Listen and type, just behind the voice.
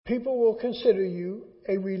people will consider you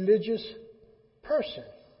a religious person.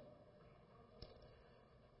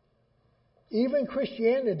 Even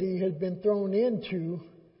Christianity has been thrown into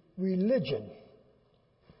religion.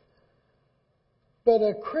 But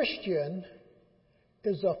a Christian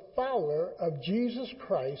is a follower of Jesus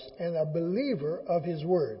Christ and a believer of His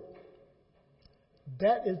Word.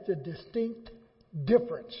 That is the distinct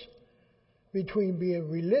difference between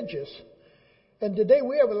being religious. And today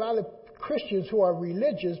we have a lot of Christians who are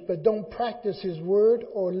religious but don't practice His Word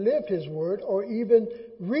or live His Word or even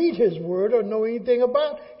read His Word or know anything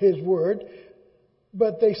about His Word.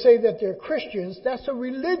 But they say that they're Christians. That's a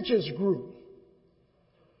religious group.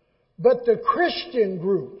 But the Christian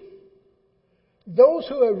group, those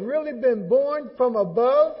who have really been born from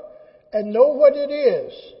above and know what it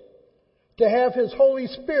is to have His Holy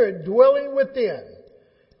Spirit dwelling within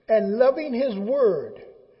and loving His Word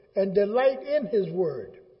and delight in His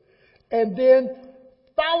Word and then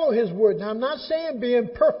follow His Word. Now, I'm not saying being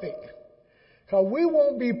perfect, because we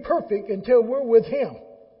won't be perfect until we're with Him.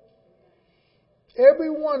 Every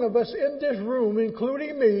one of us in this room,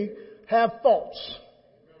 including me, have faults.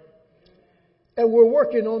 And we're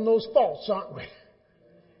working on those faults, aren't we?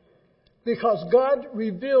 Because God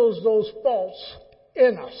reveals those faults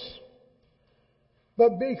in us.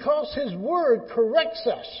 But because His Word corrects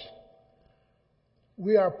us,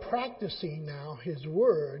 we are practicing now His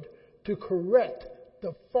Word to correct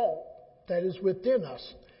the fault that is within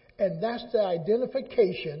us. And that's the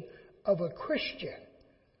identification of a Christian.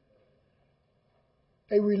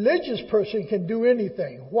 A religious person can do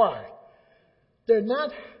anything. Why? They're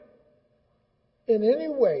not in any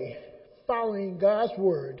way following God's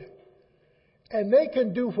Word, and they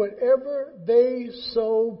can do whatever they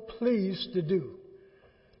so please to do.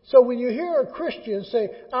 So when you hear a Christian say,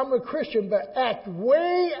 I'm a Christian, but act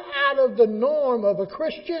way out of the norm of a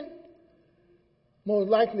Christian, most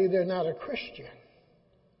likely they're not a Christian.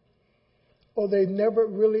 Or they've never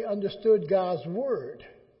really understood God's Word.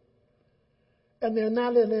 And they're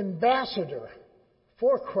not an ambassador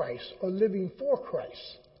for Christ or living for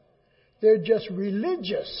Christ. They're just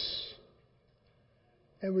religious.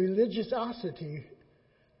 And religiosity,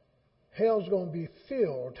 hell's going to be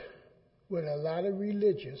filled with a lot of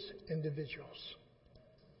religious individuals.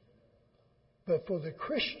 But for the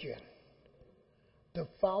Christian, the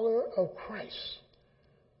follower of Christ,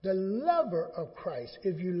 the lover of Christ,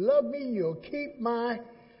 if you love me, you'll keep my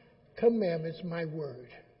commandments, my word.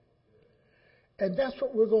 And that's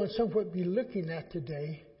what we're going to somewhat be looking at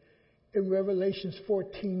today in Revelation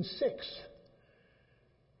 14:6.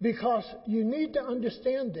 Because you need to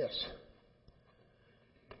understand this.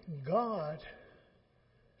 God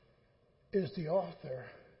is the author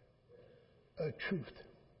of truth.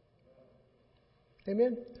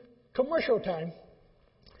 Amen? Commercial time.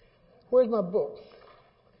 Where's my book?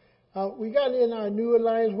 We got in our New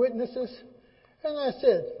Alliance Witnesses. And I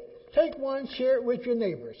said, take one, share it with your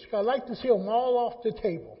neighbors. I'd like to see them all off the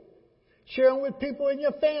table. Share them with people in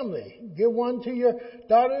your family. Give one to your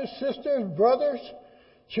daughters, sisters, brothers,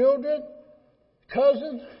 children,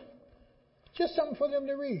 cousins. Just something for them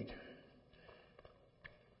to read.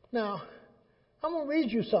 Now, I'm going to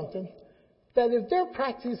read you something that if they're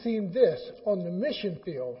practicing this on the mission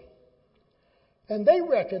field and they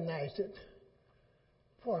recognize it,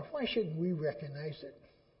 boy, why shouldn't we recognize it?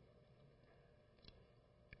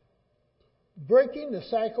 Breaking the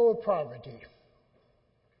cycle of poverty.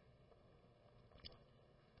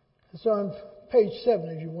 It's on page 7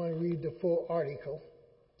 if you want to read the full article.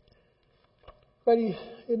 But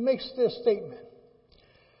it makes this statement.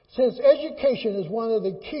 Since education is one of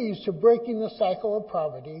the keys to breaking the cycle of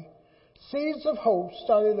poverty, Seeds of Hope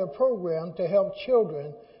started a program to help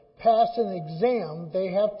children pass an exam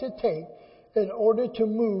they have to take in order to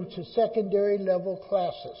move to secondary level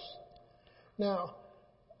classes. Now,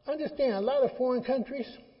 understand, a lot of foreign countries,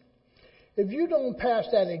 if you don't pass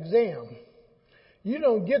that exam, you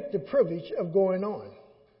don't get the privilege of going on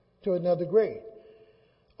to another grade.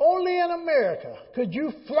 Only in America could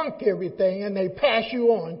you flunk everything and they pass you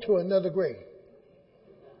on to another grade.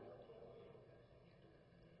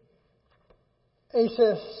 And he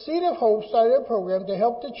says, Seed of Hope started a program to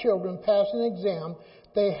help the children pass an exam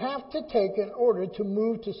they have to take in order to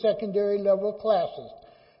move to secondary level classes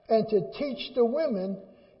and to teach the women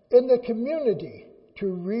in the community to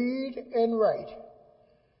read and write.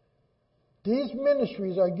 These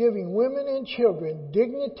ministries are giving women and children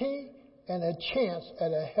dignity and a chance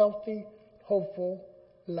at a healthy, hopeful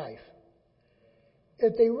life.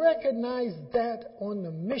 If they recognize that on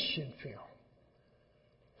the mission field,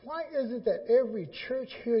 why is it that every church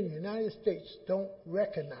here in the United States don't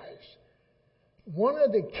recognize One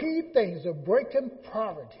of the key things of breaking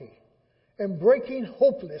poverty and breaking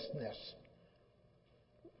hopelessness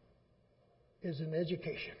is an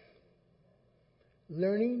education.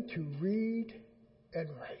 Learning to read and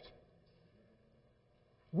write.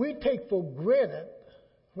 We take for granted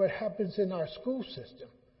what happens in our school system.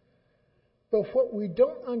 But what we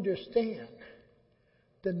don't understand,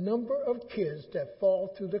 the number of kids that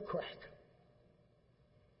fall through the crack.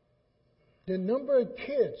 The number of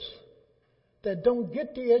kids that don't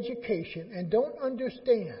get the education and don't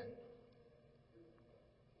understand.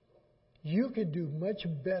 You could do much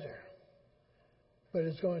better. But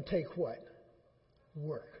it's going to take what?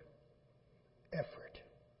 Work. Effort.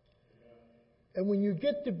 And when you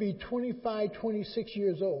get to be 25, 26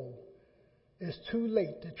 years old, it's too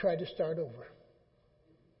late to try to start over.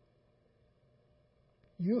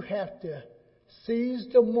 You have to seize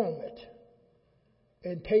the moment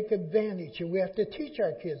and take advantage. And we have to teach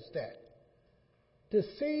our kids that. To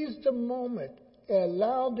seize the moment and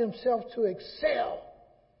allow themselves to excel.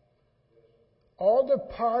 All the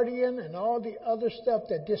partying and all the other stuff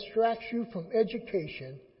that distracts you from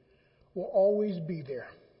education will always be there.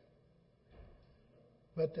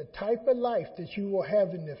 But the type of life that you will have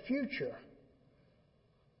in the future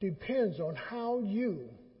depends on how you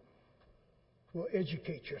will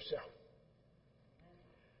educate yourself.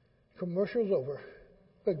 Commercial's over,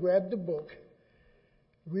 but grab the book,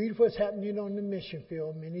 read what's happening on the mission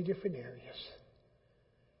field in many different areas,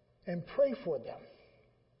 and pray for them.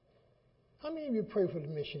 How many of you pray for the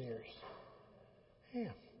missionaries? Yeah.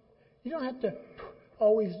 You don't have to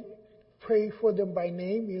always pray for them by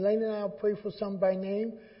name. Elaine and I will pray for some by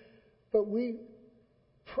name. But we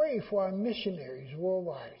pray for our missionaries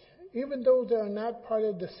worldwide. Even those that are not part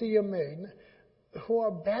of the CMA, who are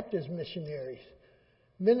Baptist missionaries,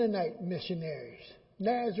 Mennonite missionaries,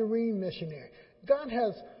 Nazarene missionaries. God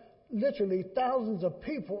has literally thousands of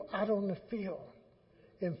people out on the field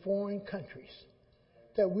in foreign countries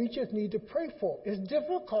that we just need to pray for. It's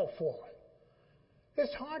difficult for them.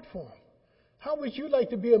 It's hard for them. How would you like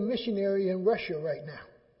to be a missionary in Russia right now?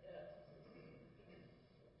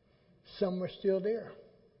 Some are still there.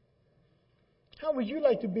 How would you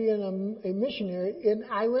like to be a missionary in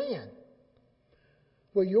Iran,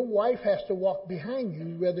 where your wife has to walk behind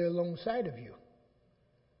you rather alongside of you?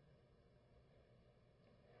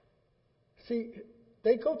 See,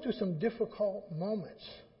 they go through some difficult moments.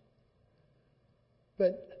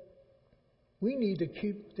 But we need to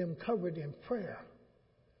keep them covered in prayer.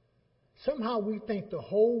 Somehow we think the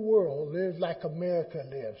whole world lives like America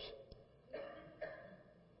lives.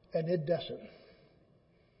 And it doesn't.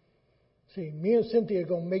 See, me and Cynthia are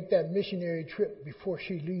going to make that missionary trip before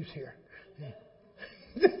she leaves here.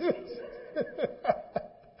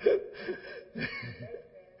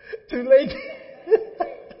 Too late.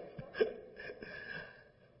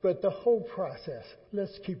 But the whole process,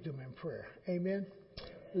 let's keep them in prayer. Amen?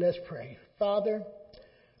 Let's pray. Father,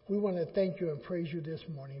 we want to thank you and praise you this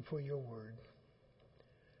morning for your word.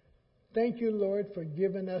 Thank you, Lord, for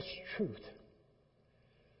giving us truth.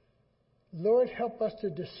 Lord, help us to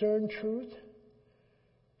discern truth.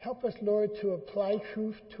 Help us, Lord, to apply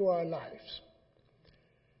truth to our lives.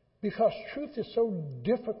 Because truth is so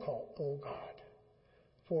difficult, oh God,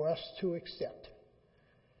 for us to accept.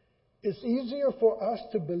 It's easier for us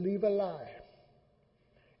to believe a lie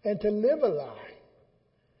and to live a lie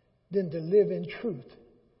than to live in truth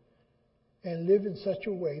and live in such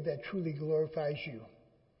a way that truly glorifies you.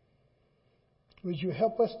 Would you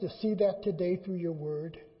help us to see that today through your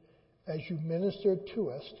word as you minister to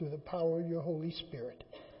us through the power of your Holy Spirit?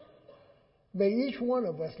 May each one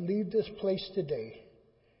of us leave this place today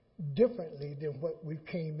differently than what we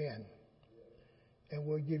came in. And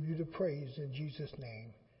we'll give you the praise in Jesus'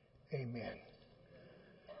 name. Amen.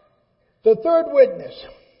 The third witness.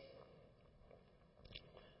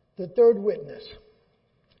 The third witness.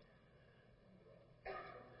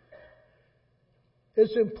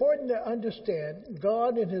 It's important to understand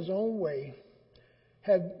God in his own way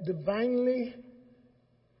have divinely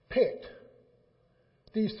picked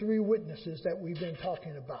these three witnesses that we've been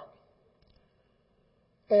talking about.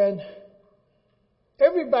 And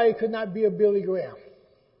everybody could not be a Billy Graham.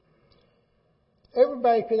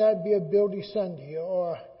 Everybody could not be a Billy Sunday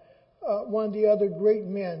or one of the other great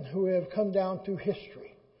men who have come down through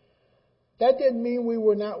history. That didn't mean we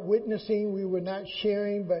were not witnessing, we were not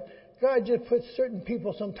sharing, but God just puts certain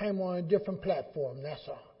people sometime on a different platform, that's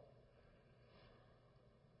all.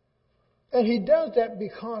 And he does that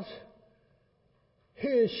because he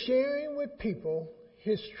is sharing with people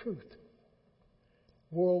his truth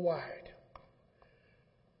worldwide.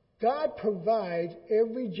 God provides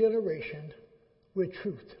every generation with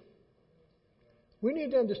truth. We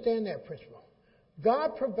need to understand that principle.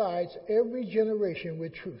 God provides every generation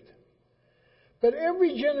with truth. But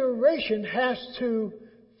every generation has to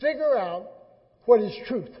figure out what is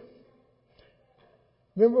truth.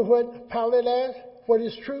 Remember what Pilate asked? What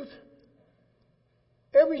is truth?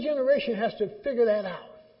 Every generation has to figure that out.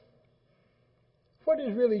 What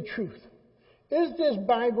is really truth? Is this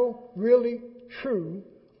Bible really true,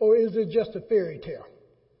 or is it just a fairy tale?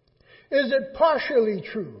 Is it partially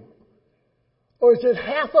true? Or is it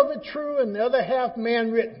half of it true and the other half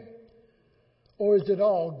man-written? Or is it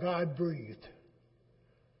all God-breathed?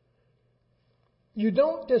 You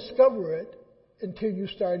don't discover it until you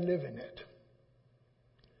start living it.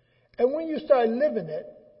 And when you start living it,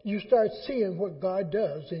 you start seeing what God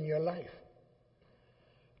does in your life.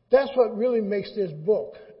 That's what really makes this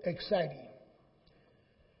book exciting.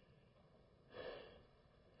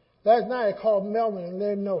 Last night I called Melvin and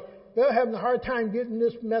let him know they're having a hard time getting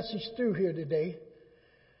this message through here today.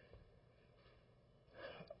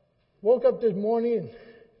 Woke up this morning and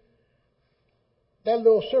that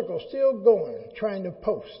little circle still going, trying to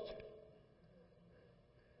post.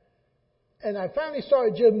 And I finally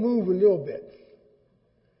started just move a little bit.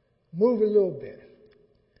 Move a little bit.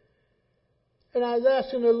 And I was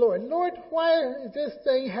asking the Lord, Lord, why is this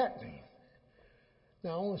thing happening?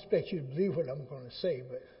 Now, I don't expect you to believe what I'm going to say,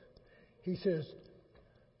 but he says,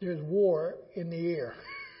 there's war in the air.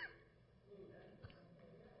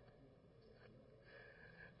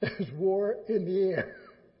 There's war in the air.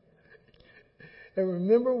 And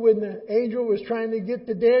remember when the angel was trying to get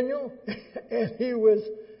to Daniel and he was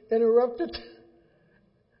interrupted?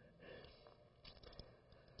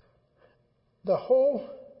 The whole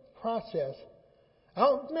process.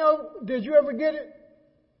 Mel, did you ever get it?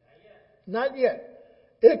 Not yet.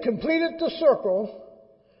 It completed the circle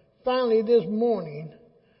finally this morning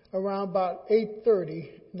around about 8:30,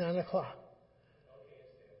 9 o'clock.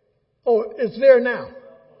 Oh, it's there now.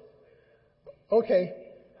 Okay.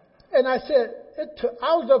 And I said,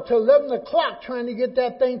 I was up to 11 o'clock trying to get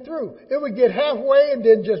that thing through. It would get halfway and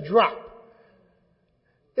then just drop.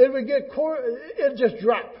 It just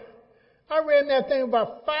drop. I ran that thing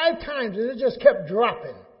about 5 times and it just kept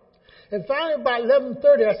dropping. And finally about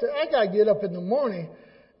 11:30, I said, I got to get up in the morning.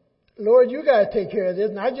 Lord, you got to take care of this.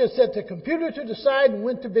 And I just set the computer to the side and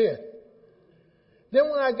went to bed. Then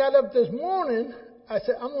when I got up this morning, I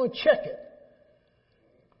said, I'm going to check it.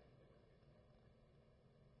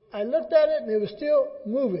 I looked at it and it was still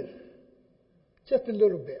moving. Just a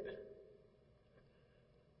little bit.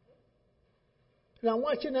 And I'm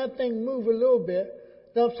watching that thing move a little bit.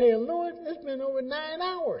 And I'm saying, Lord, it's been over 9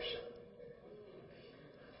 hours.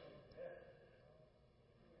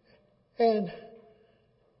 And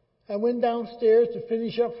I went downstairs to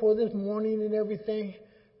finish up for this morning and everything.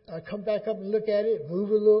 I come back up and look at it, move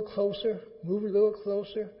a little closer, move a little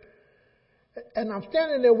closer. And I'm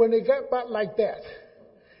standing there when it got about like that.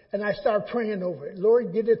 And I started praying over it.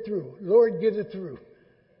 Lord, get it through. Lord, get it through.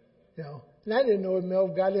 You know, and I didn't know if Mel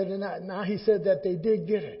got it or not. Now he said that they did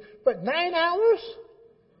get it. But 9 hours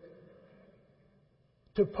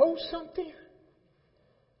to post something?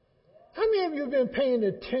 How many of you have been paying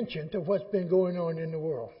attention to what's been going on in the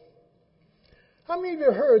world? How many of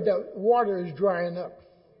you heard that water is drying up?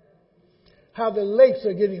 How the lakes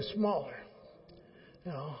are getting smaller?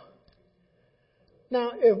 You know.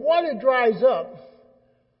 Now, if water dries up,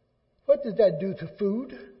 what does that do to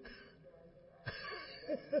food?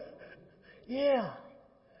 Yeah.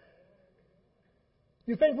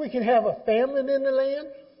 You think we can have a famine in the land?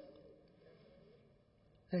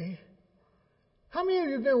 Hey. How many of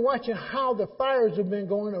you have been watching how the fires have been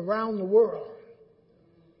going around the world?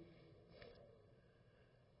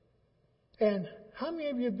 And how many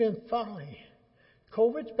of you have been following?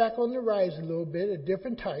 COVID's back on the rise a little bit, a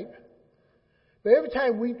different type. But every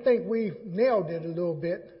time we think we've nailed it a little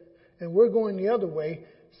bit and we're going the other way,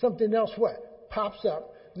 something else what? Pops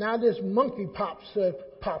up. Now this monkey pops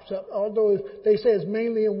up, although they say it's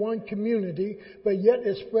mainly in one community, but yet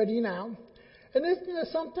it's spreading out. And isn't there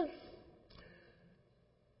something?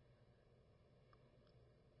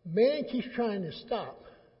 Man keeps trying to stop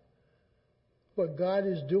what God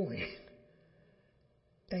is doing.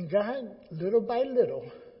 And God, little by little,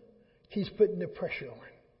 He's putting the pressure on.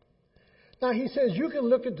 Now He says you can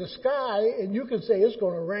look at the sky and you can say it's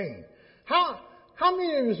going to rain. How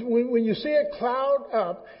many of us, when you see it cloud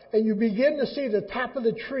up and you begin to see the top of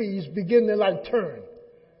the trees begin to like turn,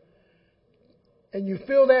 and you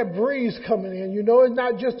feel that breeze coming in, you know it's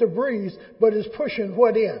not just a breeze, but it's pushing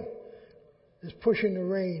what in? It's pushing the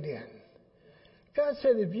rain in. God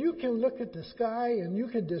said if you can look at the sky and you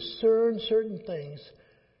can discern certain things,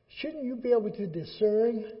 shouldn't you be able to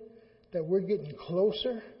discern that we're getting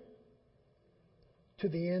closer to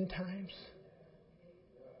the end times?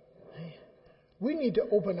 We need to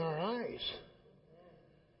open our eyes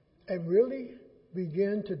and really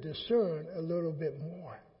begin to discern a little bit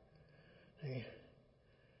more.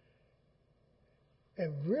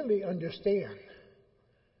 And really understand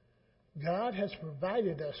God has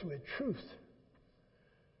provided us with truth,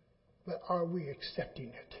 but are we accepting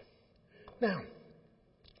it? Now,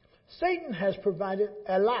 Satan has provided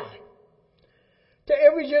a lie to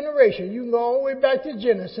every generation. You can go all the way back to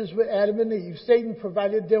Genesis with Adam and Eve. Satan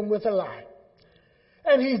provided them with a lie.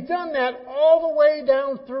 And he's done that all the way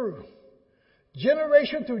down through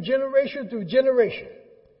generation through generation through generation.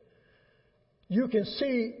 You can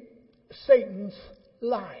see Satan's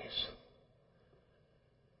lies.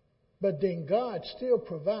 But then God still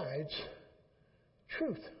provides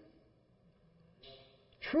truth.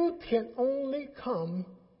 Truth can only come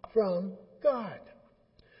from God.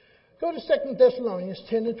 Go to 2 Thessalonians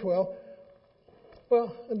 10 and 12.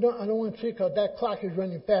 Well, I don't want to say because that clock is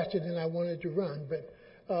running faster than I wanted to run, but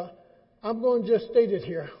I'm going to just state it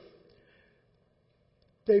here.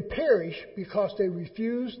 They perish because they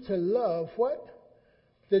refuse to love what?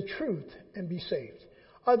 The truth and be saved.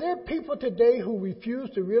 Are there people today who refuse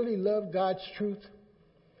to really love God's truth?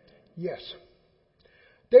 Yes.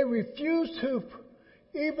 They refuse to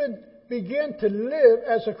even begin to live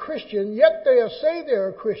as a Christian, yet they'll say they're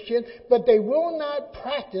a Christian, but they will not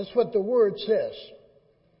practice what the Word says.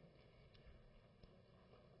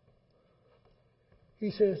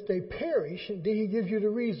 He says they perish, and then he gives you the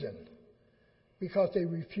reason. Because they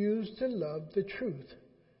refuse to love the truth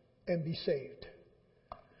and be saved.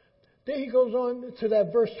 Then he goes on to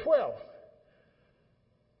that verse 12.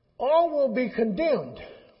 All will be condemned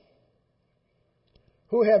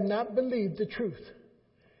who have not believed the truth.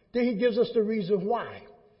 Then he gives us the reason why.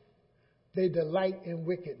 They delight in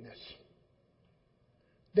wickedness.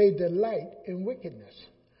 They delight in wickedness.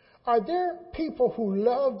 Are there people who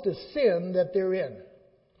love the sin that they're in?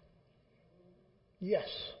 Yes.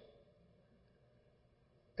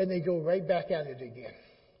 And they go right back at it again.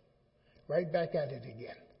 Right back at it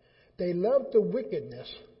again. They love the wickedness,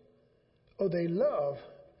 or they love,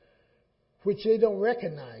 which they don't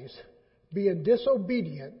recognize, being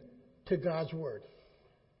disobedient to God's Word.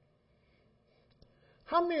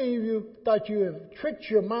 How many of you thought you had tricked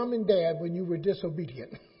your mom and dad when you were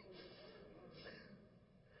disobedient?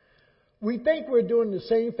 We think we're doing the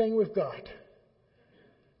same thing with God.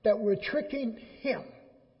 That we're tricking Him.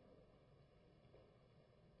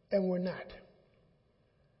 And we're not.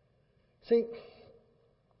 See,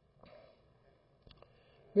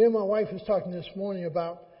 me and my wife was talking this morning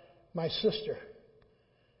about my sister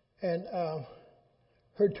and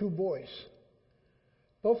her two boys.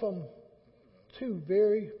 Both of them, two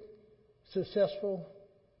very successful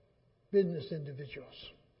business individuals.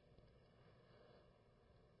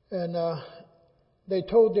 And they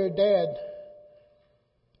told their dad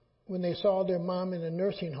when they saw their mom in a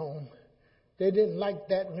nursing home, they didn't like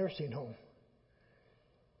that nursing home.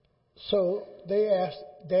 So they asked,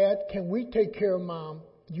 Dad, can we take care of Mom?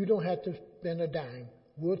 You don't have to spend a dime.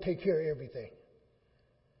 We'll take care of everything.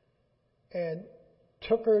 And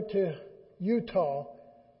took her to Utah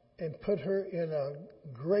and put her in a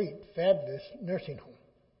great, fabulous nursing home.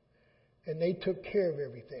 And they took care of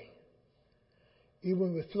everything.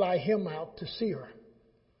 Even would fly him out to see her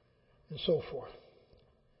and so forth.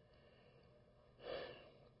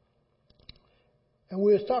 And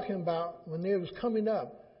we was talking about when they was coming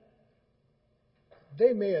up,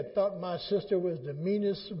 they may have thought my sister was the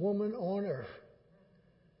meanest woman on earth.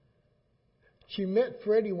 She met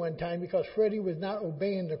Freddie one time because Freddie was not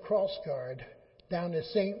obeying the cross guard down at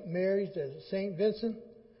St. Mary's, at St. Vincent.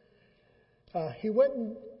 He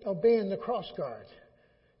wasn't obeying the cross guard.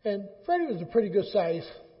 And Freddie was a pretty good sized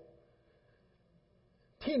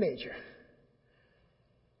teenager.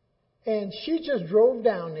 And she just drove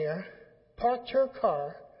down there, parked her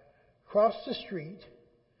car, crossed the street,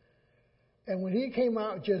 and when he came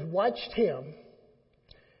out, just watched him,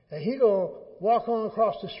 and he go walk on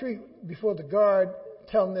across the street before the guard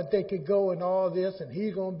tell him that they could go and all this, and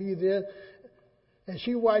he's going to be there. And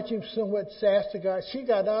she watched him somewhat sass the guard. She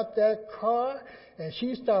got out that car, and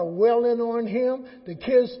she started wailing on him. The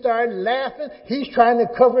kids started laughing. He's trying to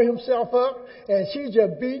cover himself up, and she's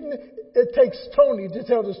just beating. It takes Tony to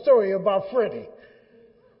tell the story about Freddie.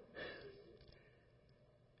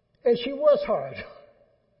 And she was hard.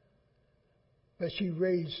 But she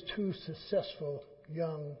raised two successful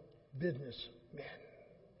young businessmen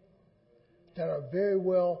that are very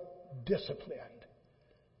well disciplined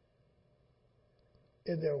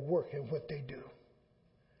in their work and what they do.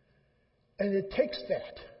 And it takes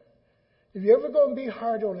that If you're ever going to be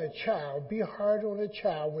hard on a child, be hard on a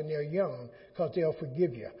child when they're young, because they'll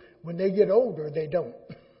forgive you. When they get older, they don't.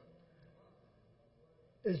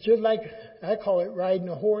 It's just like, I call it riding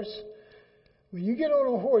a horse. When you get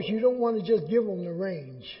on a horse, you don't want to just give them the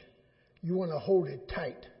reins. You want to hold it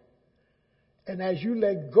tight. And as you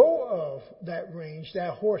let go of that range,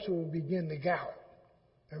 that horse will begin to gallop.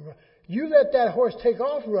 You let that horse take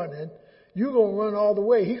off running, you're going to run all the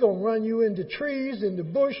way. He's going to run you into trees, into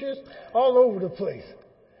bushes, all over the place.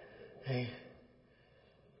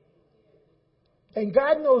 And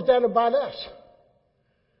God knows that about us.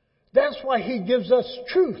 That's why He gives us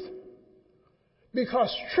truth.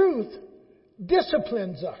 Because truth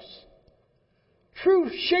disciplines us.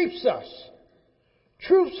 Truth shapes us.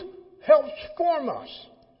 Truth helps form us.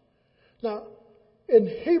 Now, in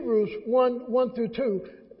Hebrews 1 through 2,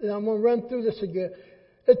 and I'm going to run through this again,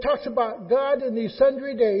 it talks about God in these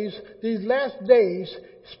sundry days, these last days,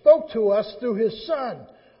 spoke to us through His Son.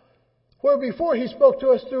 Where before He spoke to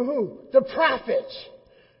us through who? The prophets.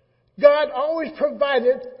 God always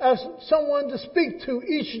provided us someone to speak to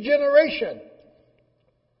each generation.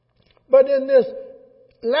 But in this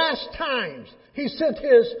last times, He sent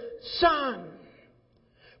His Son.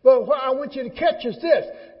 But what I want you to catch is this.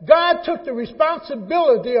 God took the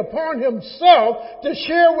responsibility upon Himself to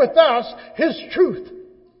share with us His truth.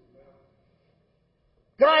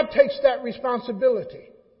 God takes that responsibility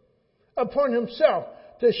upon Himself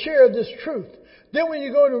to share this truth. Then when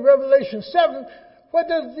you go to Revelation 7, what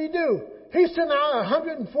does He do? He sent out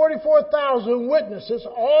 144,000 witnesses,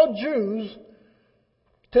 all Jews,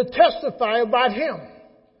 to testify about Him.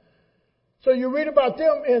 So you read about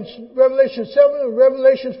them in Revelation 7 and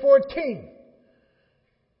Revelation 14.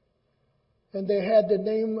 And they had the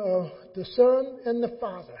name of the Son and the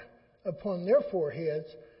Father upon their foreheads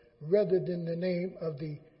rather than the name of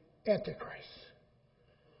the Antichrist.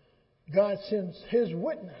 God sends His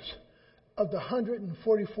witness of the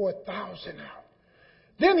 144,000 out.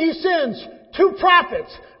 Then He sends 2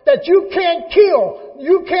 prophets that you can't kill.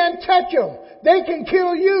 You can't touch them. They can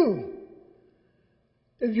kill you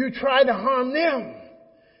if you try to harm them.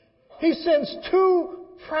 He sends 2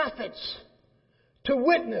 prophets to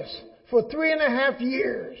witness for 3.5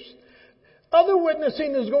 years. Other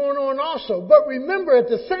witnessing is going on also. But remember, at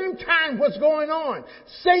the same time what's going on,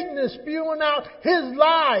 Satan is spewing out his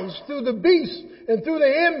lies through the beast and through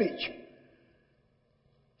the image.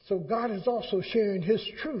 So God is also sharing His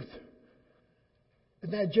truth.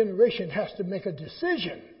 And that generation has to make a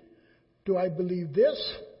decision. Do I believe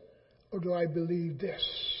this or do I believe this?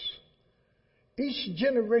 Each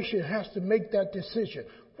generation has to make that decision.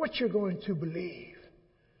 What you're going to believe.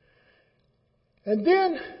 And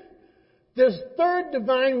then this third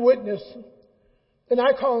divine witness, and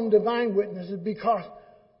I call them divine witnesses because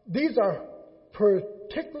these are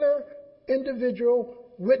particular individual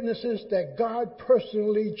witnesses that God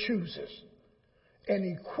personally chooses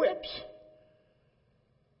and equips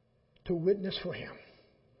to witness for Him.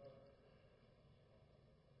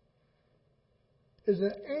 Is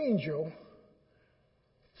an angel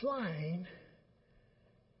flying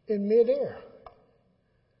in midair.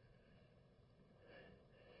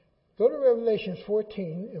 Go to Revelation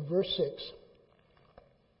 14 and verse 6.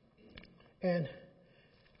 And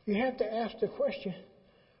you have to ask the question,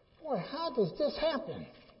 boy, how does this happen?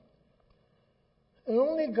 And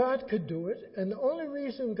only God could do it. And the only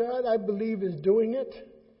reason God, I believe, is doing it,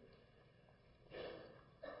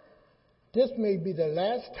 this may be the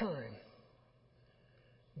last time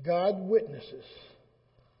God witnesses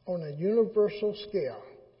on a universal scale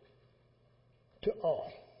to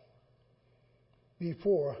all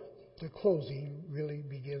before the closing really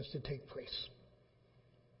begins to take place.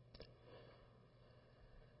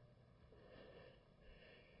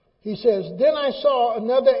 He says, Then I saw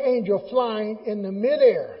another angel flying in the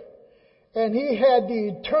midair, and he had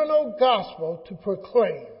the eternal gospel to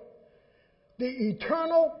proclaim. The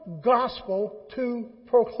eternal gospel to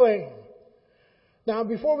proclaim. Now,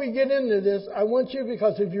 before we get into this, I want you,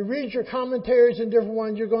 because if you read your commentaries and different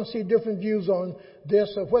ones, you're going to see different views on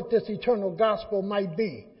this, of what this eternal gospel might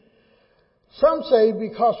be. Some say,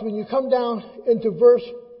 because when you come down into verse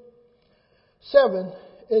 7,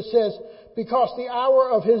 it says, because the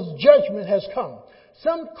hour of His judgment has come.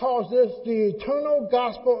 Some call this the eternal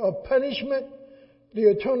gospel of punishment, the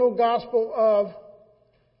eternal gospel of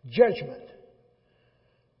judgment.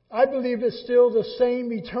 I believe it's still the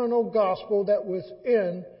same eternal gospel that was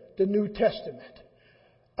in the New Testament.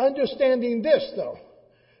 Understanding this, though,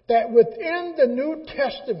 that within the New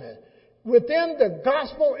Testament, within the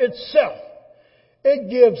gospel itself, it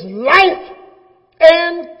gives life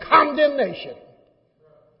and condemnation.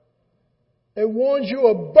 It warns you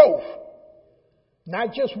of both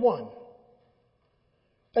not just one.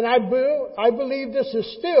 And I believe this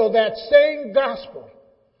is still that same gospel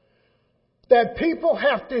that people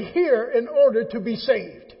have to hear in order to be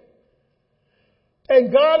saved.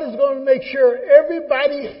 And God is going to make sure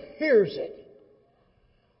everybody hears it.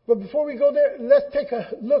 But before we go there, let's take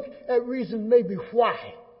a look at reasons maybe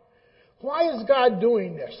why. Why is God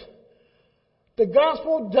doing this? The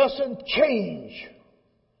gospel doesn't change.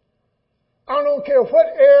 I don't care what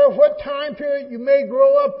era, what time period you may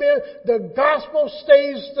grow up in, the gospel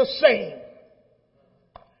stays the same.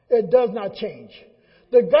 It does not change.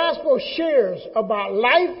 The gospel shares about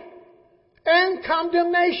life and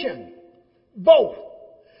condemnation. Both.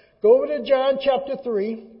 Go over to John chapter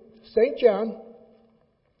 3. St. John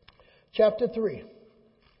chapter 3.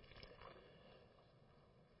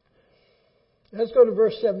 Let's go to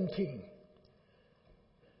verse 17.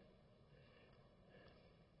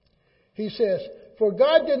 He says, "For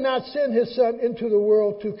God did not send His Son into the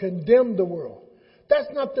world to condemn the world."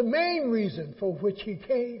 That's not the main reason for which He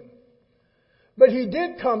came. But He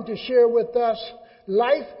did come to share with us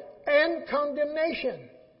life and condemnation.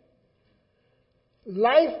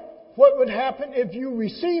 Life, what would happen if you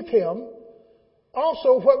receive Him.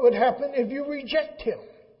 Also, what would happen if you reject Him.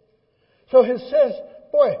 So He says,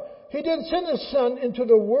 He didn't send His Son into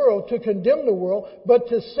the world to condemn the world, but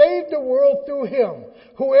to save the world through Him.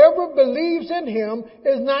 Whoever believes in Him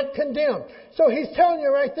is not condemned. So He's telling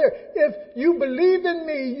you right there, if you believe in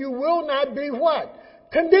me, you will not be what?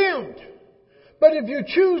 Condemned. But if you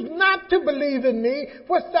choose not to believe in me,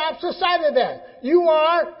 what stops aside of that? You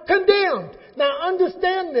are condemned. Now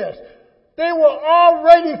understand this. They were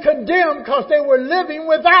already condemned because they were living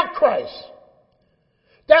without Christ.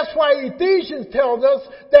 That's why Ephesians tells us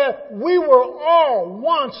that we were all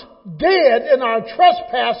once dead in our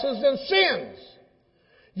trespasses and sins.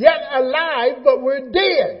 Yet alive, but we're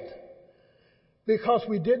dead. Because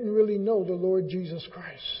we didn't really know the Lord Jesus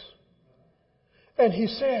Christ. And He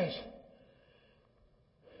says,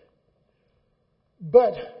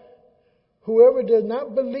 but whoever does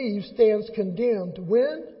not believe stands condemned.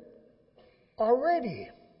 When? Already.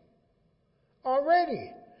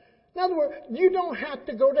 In other words, you don't have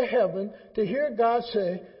to go to heaven to hear God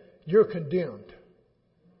say, you're condemned.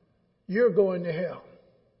 You're going to hell.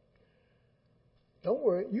 Don't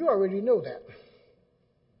worry, you already know that.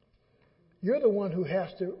 You're the one who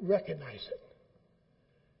has to recognize it.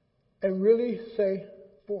 And really say,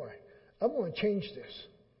 I'm going to change this.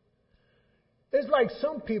 It's like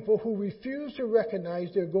some people who refuse to recognize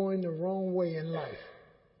they're going the wrong way in life.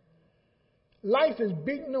 Life is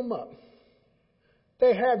beating them up.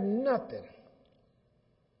 They have nothing.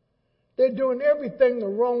 They're doing everything the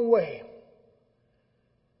wrong way.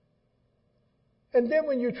 And then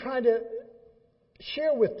when you try to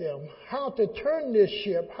share with them how to turn this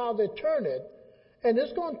ship, how to turn it, and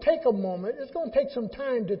it's going to take a moment, it's going to take some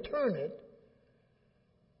time to turn it,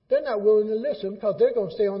 they're not willing to listen because they're going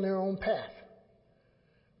to stay on their own path.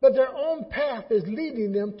 But their own path is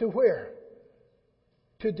leading them to where?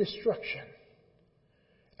 To destruction.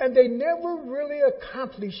 And they never really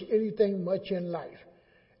accomplish anything much in life.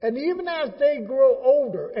 And even as they grow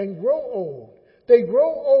older and grow old, they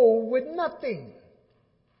grow old with nothing.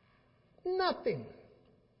 Nothing.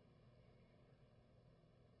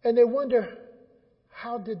 And they wonder,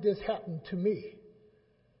 how did this happen to me?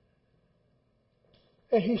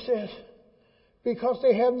 And He says, because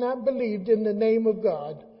they have not believed in the name of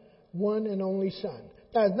God, one and only Son.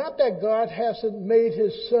 Now, it's not that God hasn't made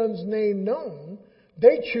His Son's name known.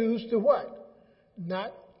 They choose to what?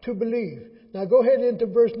 Not to believe. Now go ahead into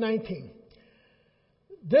verse 19.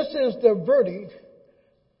 This is the verdict.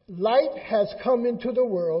 Light has come into the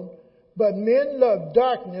world, but men love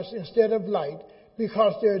darkness instead of light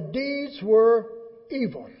because their deeds were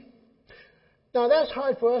evil. Now that's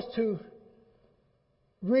hard for us to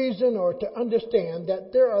reason or to understand,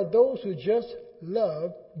 that there are those who just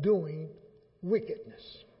love doing wickedness,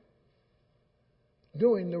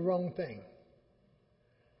 doing the wrong thing.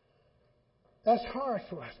 That's hard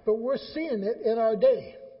for us, but we're seeing it in our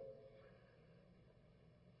day.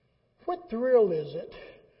 What thrill is it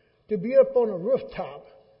to be up on a rooftop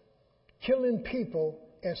killing people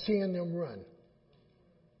and seeing them run?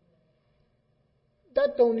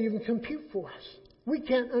 That don't even compute for us. We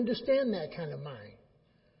can't understand that kind of mind.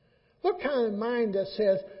 What kind of mind that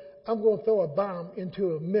says, I'm going to throw a bomb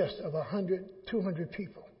into a mist of 100, 200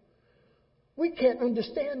 people? We can't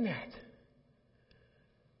understand that.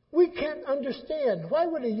 We can't understand. Why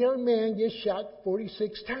would a young man get shot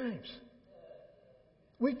 46 times?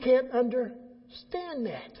 We can't understand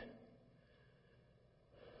that.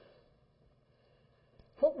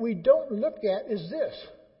 What we don't look at is this.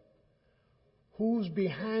 who's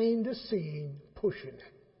behind the scene pushing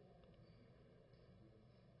it.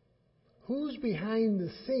 Who's behind the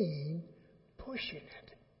scene pushing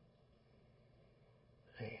it?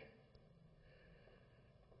 Hey.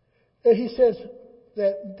 And he says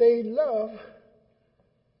that they love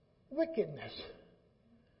wickedness.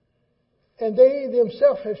 And they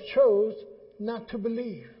themselves have chose not to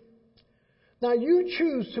believe. Now you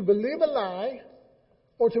choose to believe a lie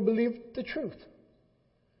or to believe the truth.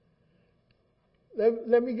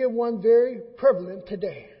 Let me give one very prevalent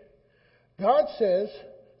today. God says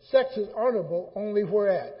sex is honorable only where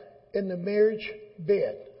at? In the marriage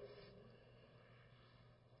bed.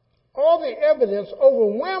 All the evidence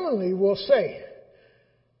overwhelmingly will say,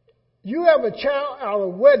 you have a child out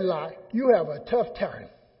of wedlock, you have a tough time.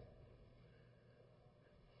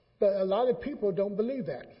 But a lot of people don't believe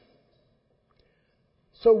that.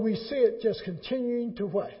 So we see it just continuing to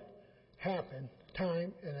what? Happen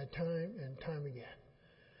time and time again.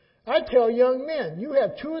 I tell young men, you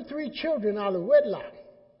have 2 or 3 children out of wedlock,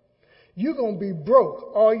 you're going to be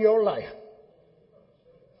broke all your life.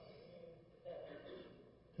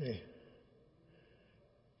 Yeah.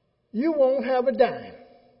 You won't have a dime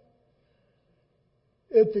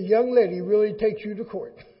if the young lady really takes you to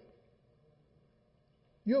court.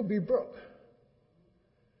 You'll be broke.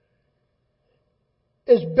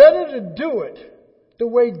 It's better to do it the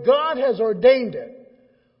way God has ordained it.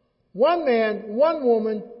 One man, one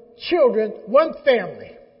woman, children, one family.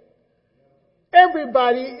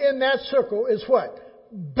 Everybody in that circle is what?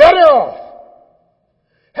 Better off.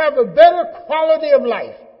 Have a better quality of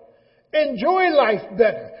life. Enjoy life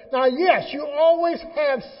better. Now, yes, you always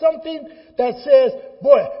have something that says,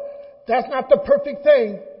 boy, that's not the perfect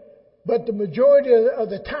thing. But the majority of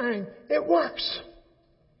the time, it works.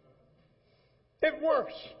 It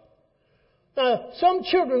works. Now, some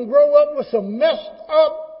children grow up with some messed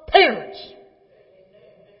up parents.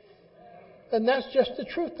 And that's just the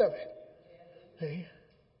truth of it. See?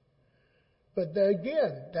 But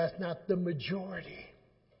again, that's not the majority.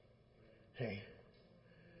 See?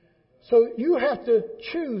 So you have to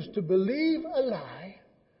choose to believe a lie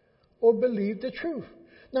or believe the truth.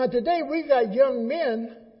 Now today we got young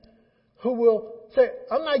men who will say,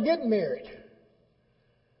 I'm not getting married.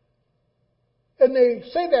 And they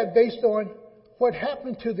say that based on what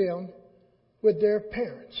happened to them with their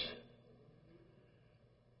parents.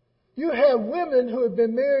 You have women who have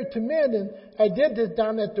been married to men, and I did this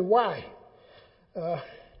down at the Y.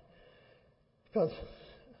 Because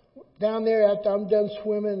down there after I'm done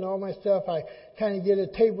swimming and all my stuff, I kind of get a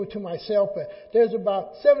table to myself. But there's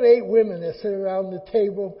about 7 or 8 women that sit around the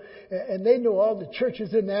table, and they know all the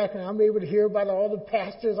churches in Akron. I'm able to hear about all the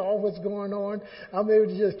pastors, all what's going on. I'm able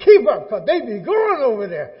to just keep up because they be going over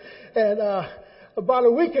there. And about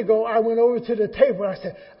a week ago, I went over to the table and I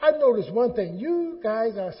said, I noticed one thing. You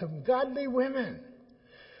guys are some godly women.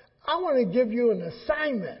 I want to give you an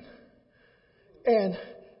assignment. And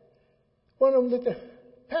one of them looked at,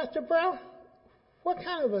 Pastor Brown, what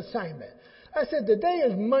kind of assignment? I said, today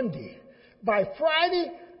is Monday. By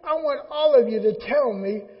Friday, I want all of you to tell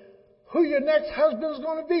me who your next husband is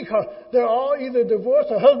going to be. Because they're all either divorced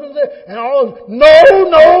or husbands there. And all,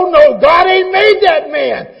 no, God ain't made that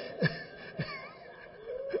man.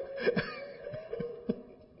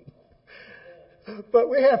 But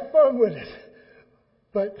we have fun with it.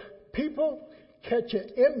 But people catch an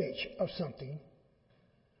image of something.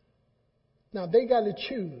 Now they got to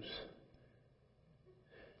choose.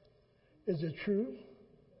 Is it true?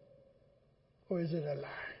 Or is it a lie?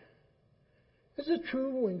 Is it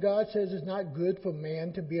true when God says it's not good for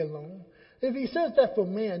man to be alone? If he says that for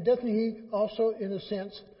man, doesn't he also, in a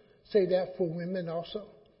sense, say that for women also?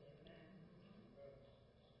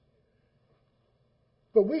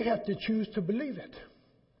 But we have to choose to believe it.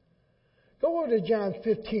 Go over to John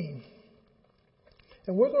 15.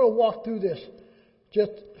 And we're going to walk through this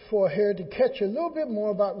just for here to catch a little bit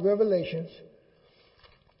more about Revelations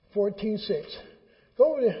 14:6.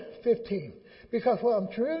 Go over to 15. Because what I'm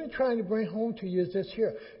really trying to bring home to you is this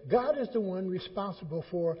here. God is the one responsible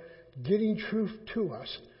for getting truth to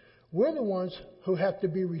us. We're the ones who have to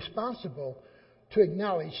be responsible to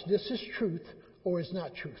acknowledge this is truth or it's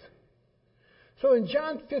not truth. So in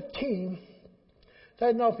John 15,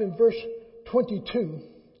 starting off in verse 22,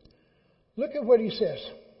 look at what he says.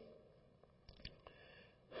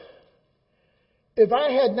 If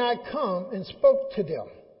I had not come and spoke to them.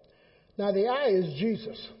 Now the I is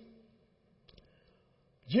Jesus.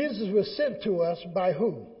 Jesus was sent to us by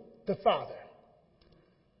who? The Father.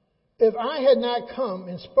 If I had not come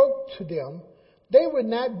and spoke to them, they would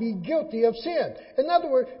not be guilty of sin. In other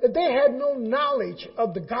words, if they had no knowledge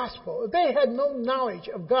of the gospel, if they had no knowledge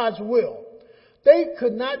of God's will, They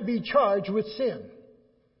could not be charged with sin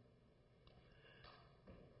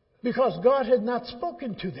because God had not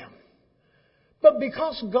spoken to them. But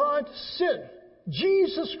because God sent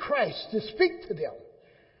Jesus Christ to speak to them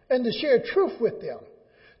and to share truth with them,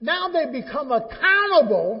 now they become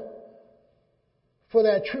accountable for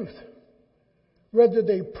that truth, whether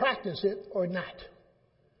they practice it or not.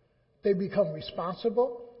 They become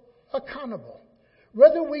responsible, accountable.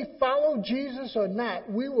 Whether we follow Jesus or not,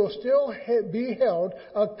 we will still be held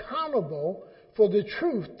accountable for the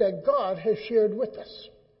truth that God has shared with us.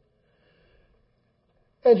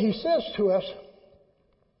 And he says to us,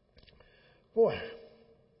 boy,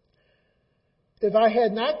 if I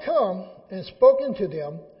had not come and spoken to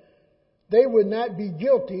them, they would not be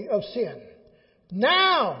guilty of sin.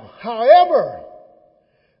 Now, however,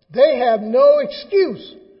 they have no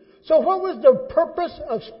excuse. So what was the purpose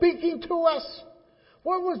of speaking to us?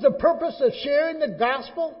 What was the purpose of sharing the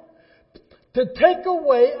gospel? To take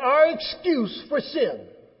away our excuse for sin.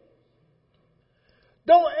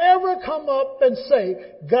 Don't ever come up and say,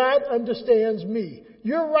 God understands me.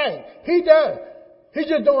 You're right. He does. He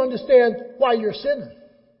just don't understand why you're sinning.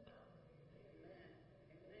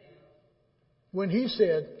 When he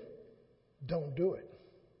said, don't do it.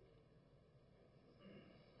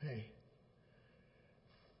 Hey.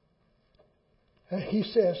 And he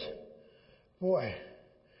says, boy,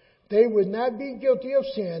 they would not be guilty of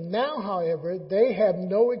sin. Now, however, they have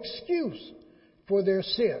no excuse for their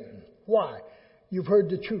sin. Why? You've heard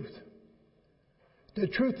the truth. The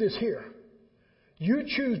truth is here. You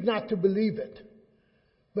choose not to believe it.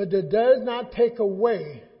 But it does not take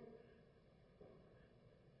away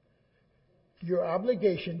your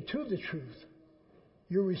obligation to the truth,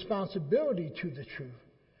 your responsibility to the truth.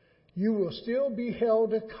 You will still be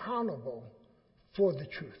held accountable for the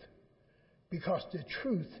truth. Because the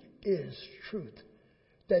truth is truth.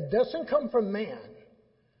 That doesn't come from man,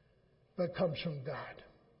 but comes from God.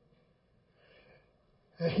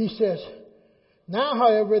 And he says, now,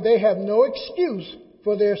 however, they have no excuse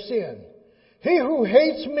for their sin. He who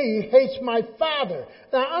hates me hates my Father.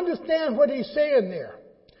 Now, understand what he's saying there.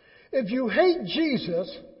 If you hate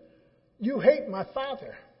Jesus, you hate my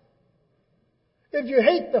Father. If you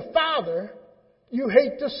hate the Father, you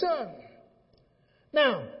hate the Son.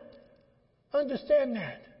 Now, understand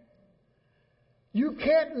that. You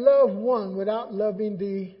can't love one without loving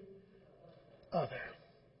the other.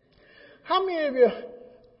 How many of you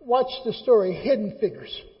watched the story Hidden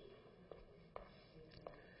Figures?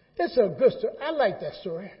 It's a good story. I like that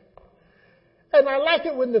story. And I like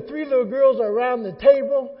it when the three little girls are around the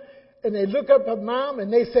table and they look up at Mom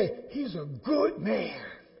and they say, he's a good man.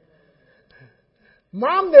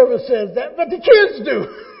 Mom never says that, but the kids do.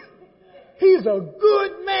 He's a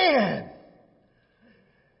good man.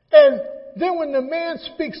 And then when the man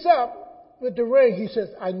speaks up with the ring, he says,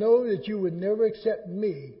 I know that you would never accept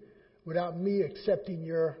me without me accepting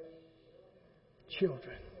your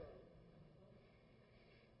children.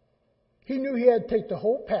 He knew he had to take the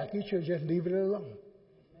whole package or just leave it alone.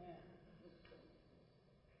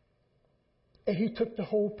 And he took the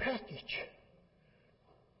whole package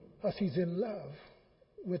because he's in love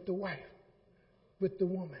with the wife, with the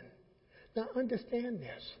woman. Now understand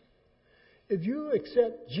this. If you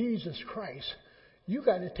accept Jesus Christ, you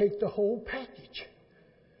got to take the whole package.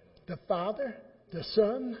 The Father, the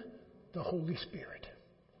Son, the Holy Spirit.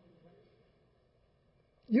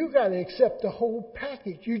 You got to accept the whole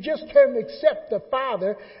package. You just can't accept the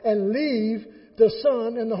Father and leave the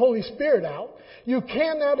Son and the Holy Spirit out. You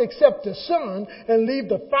cannot accept the Son and leave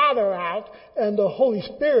the Father out and the Holy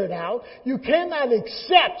Spirit out. You cannot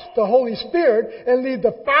accept the Holy Spirit and leave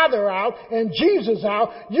the Father out and Jesus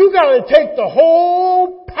out. You got to take the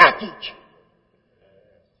whole package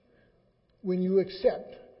when you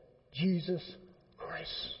accept Jesus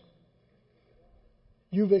Christ.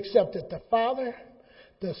 You've accepted the Father,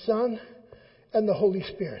 the Son, and the Holy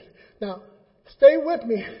Spirit. Now, stay with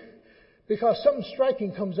me because something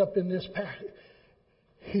striking comes up in this passage.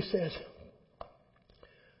 He says,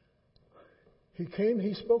 he came,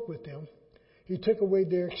 he spoke with them. He took away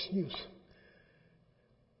their excuse.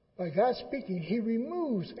 By God speaking, he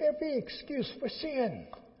removes every excuse for sin.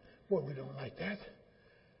 Well, we don't like that.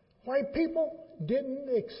 White people didn't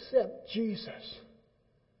accept Jesus.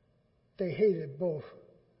 They hated both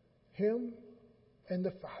him and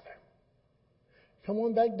the Father. Come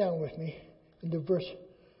on back down with me into verse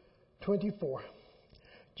 24.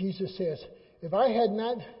 Jesus says, if I had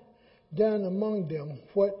not done among them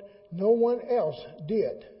what no one else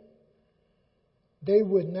did, they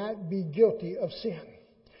would not be guilty of sin.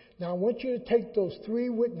 Now I want you to take those three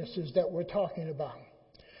witnesses that we're talking about.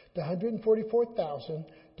 The 144,000,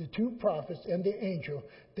 the two prophets and the angel,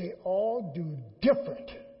 they all do different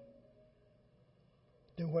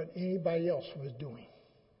than what anybody else was doing.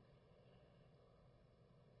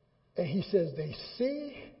 And he says they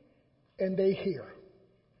see and they hear.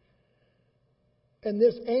 And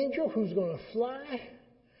this angel who's going to fly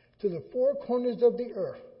to the four corners of the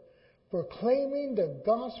earth, proclaiming the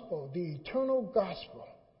gospel, the eternal gospel,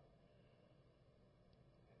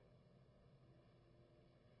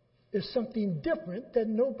 is something different that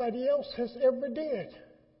nobody else has ever did.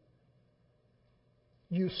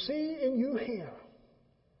 You see and you hear.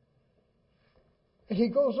 And he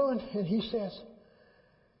goes on and he says,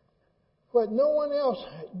 what no one else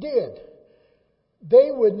did, they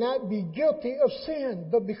would not be guilty of sin,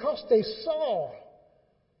 but because they saw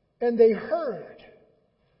and they heard,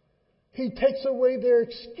 he takes away their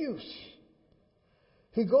excuse.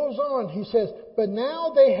 He goes on, he says, but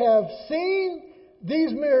now they have seen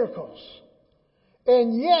these miracles,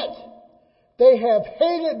 and yet they have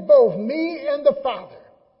hated both me and the Father.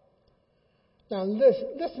 Now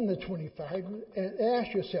listen to 25 and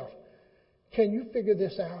ask yourself, can you figure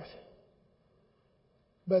this out?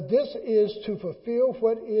 But this is to fulfill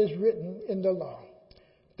what is written in the law.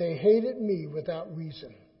 They hated me without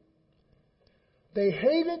reason. They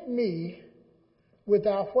hated me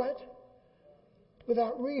without what?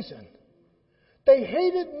 Without reason. They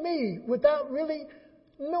hated me without really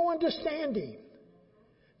no understanding.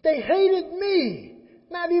 They hated me,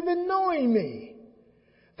 not even knowing me.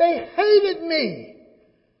 They hated me.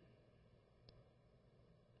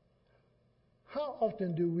 How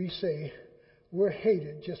often do we say we're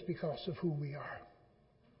hated just because of who we are?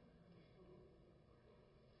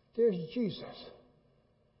 There's Jesus.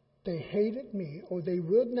 They hated me, or they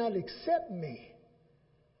would not accept me.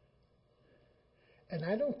 And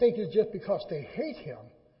I don't think it's just because they hate him.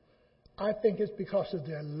 I think it's because of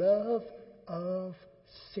their love of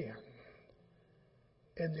sin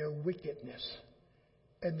and their wickedness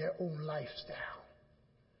and their own lifestyle.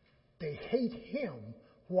 They hate him.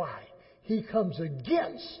 Why? He comes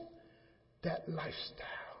against that lifestyle.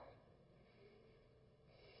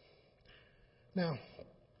 Now,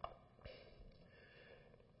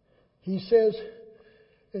 he says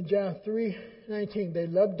in John 3:19, they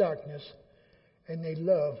love darkness and they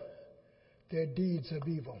love their deeds of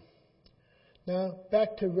evil. Now,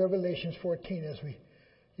 back to Revelation 14 as we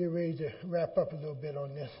get ready to wrap up a little bit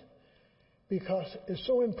on this, because it's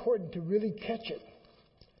so important to really catch it.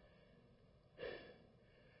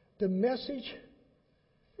 The message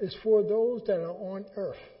is for those that are on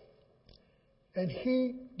earth, and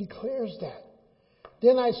he declares that.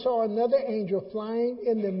 Then I saw another angel flying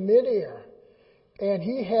in the midair, and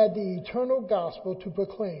he had the eternal gospel to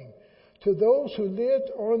proclaim to those who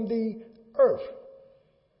lived on the earth,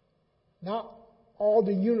 not all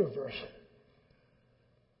the universe,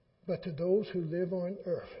 but to those who live on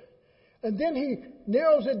earth. And then he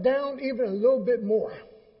narrows it down even a little bit more,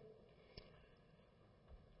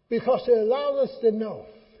 because it allows us to know,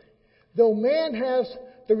 though man has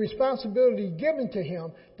the responsibility given to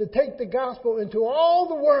him to take the gospel into all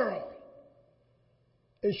the world,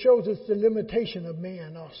 it shows us the limitation of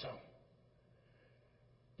man also.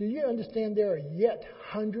 Do you understand there are yet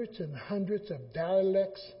hundreds and hundreds of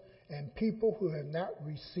dialects and people who have not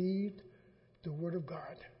received the Word of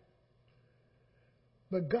God?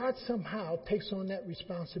 But God somehow takes on that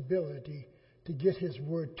responsibility to get His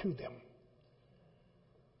Word to them.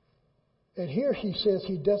 And here he says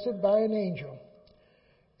he does it by an angel.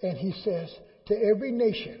 And he says to every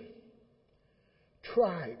nation,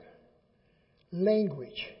 tribe,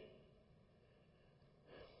 language,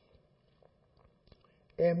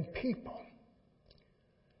 and people,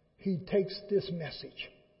 he takes this message.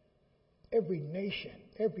 Every nation,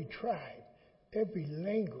 every tribe, every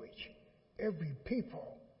language, every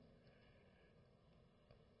people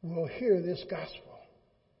will hear this gospel.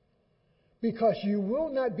 Because you will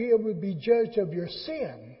not be able to be judged of your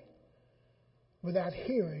sin without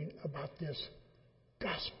hearing about this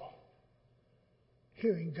gospel,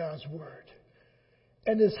 hearing God's word.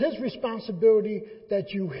 And it's His responsibility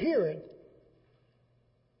that you hear it,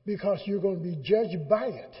 because you're going to be judged by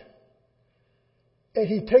it. And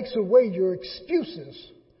He takes away your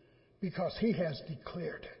excuses because He has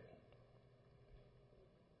declared it.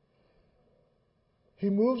 He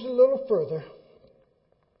moves a little further.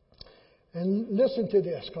 And listen to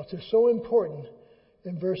this, because it's so important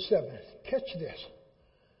in verse 7. Catch this.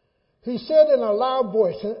 He said in a loud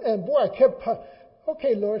voice, and boy, I kept,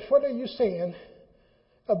 okay, Lord, what are you saying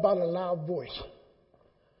about a loud voice?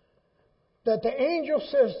 That the angel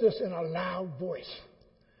says this in a loud voice.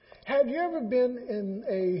 Have you ever been in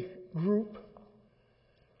a group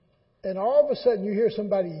and all of a sudden you hear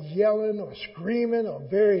somebody yelling or screaming or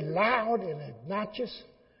very loud and obnoxious,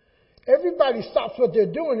 everybody stops what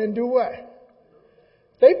they're doing and do what?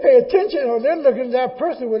 They pay attention, or they're looking at that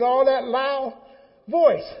person with all that loud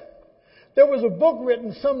voice. There was a book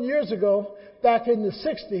written some years ago, back in the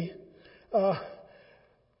 60s,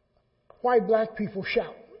 Why Black People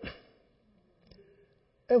Shout.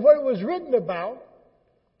 And what it was written about,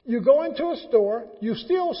 you go into a store, you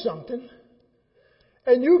steal something,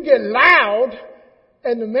 and you get loud,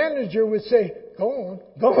 and the manager would say, go on,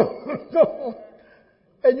 go on, go on.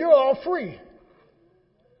 And you're all free.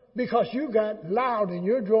 Because you got loud and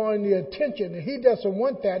you're drawing the attention, and he doesn't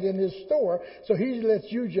want that in his store, so he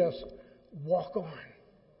lets you just walk on.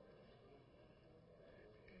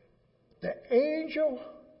 The angel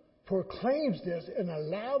proclaims this in a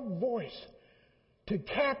loud voice to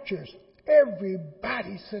capture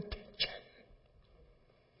everybody's attention.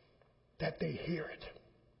 That they hear it.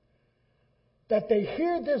 That they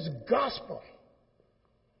hear this gospel,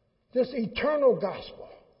 this eternal gospel.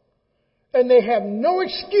 And they have no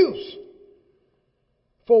excuse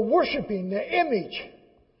for worshiping the image.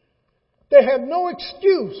 They have no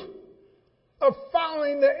excuse of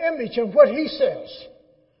following the image and what he says.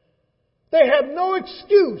 They have no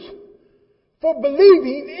excuse for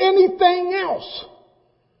believing anything else,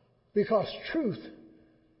 because truth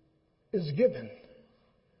is given.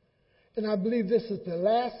 And I believe this is the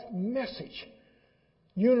last message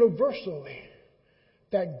universally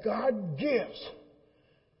that God gives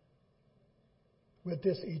with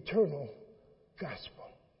this eternal gospel.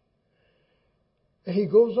 And he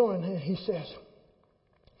goes on and he says,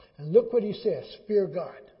 and look what he says, fear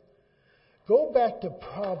God. Go back to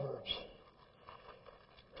Proverbs.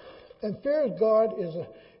 And fear of God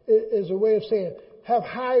is a way of saying, have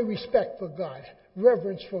high respect for God,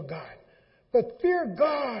 reverence for God. But fear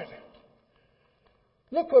God.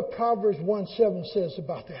 Look what Proverbs 1:7 says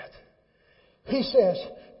about that. He says,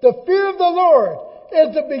 the fear of the Lord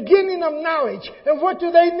is the beginning of knowledge. And what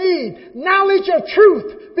do they need? Knowledge of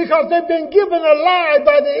truth. Because they've been given a lie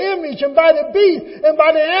by the image and by the beast and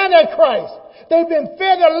by the Antichrist. They've been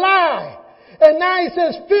fed a lie. And now he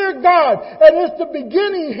says, fear God. And it's the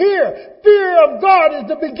beginning here. Fear of God is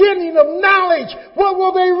the beginning of knowledge. What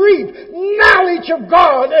will they reap? Knowledge of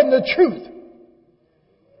God and the truth.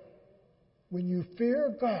 When you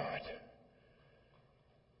fear God,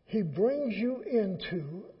 he brings you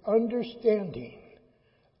into understanding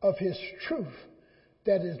of his truth,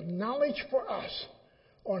 that is knowledge for us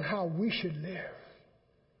on how we should live.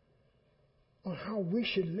 On how we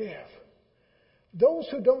should live. Those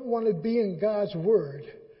who don't want to be in God's Word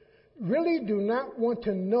really do not want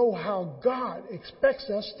to know how God expects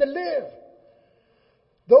us to live.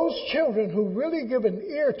 Those children who really give an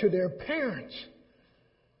ear to their parents,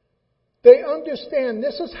 they understand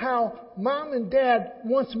this is how mom and dad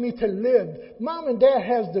wants me to live. Mom and dad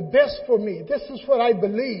has the best for me. This is what I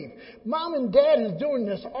believe. Mom and dad is doing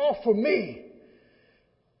this all for me.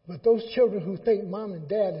 But those children who think mom and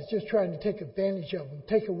dad is just trying to take advantage of them,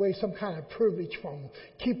 take away some kind of privilege from them,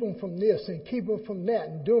 keep them from this and keep them from that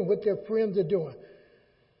and doing what their friends are doing,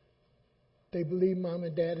 they believe mom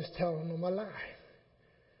and dad is telling them a lie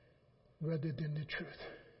rather than the truth.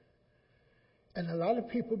 And a lot of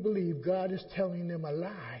people believe God is telling them a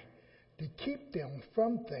lie to keep them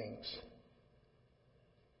from things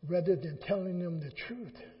rather than telling them the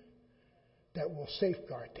truth that will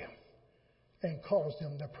safeguard them and cause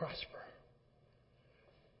them to prosper.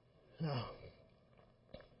 Now,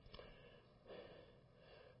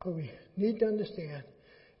 what we need to understand,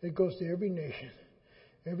 it goes to every nation,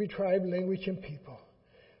 every tribe, language, and people.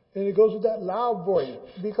 And it goes with that loud voice,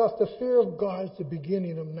 because the fear of God is the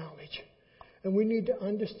beginning of knowledge. And we need to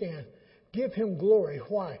understand, give him glory.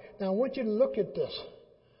 Why? Now, I want you to look at this.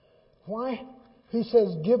 Why? He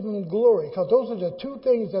says, give him glory, because those are the two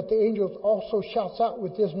things that the angels also shouts out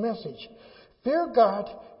with this message. Fear God,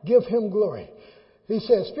 give him glory. He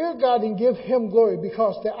says, fear God and give him glory,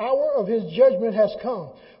 because the hour of his judgment has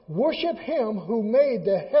come. Worship him who made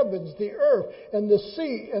the heavens, the earth, and the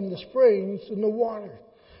sea, and the springs, and the water.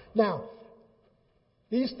 Now,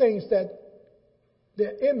 these things that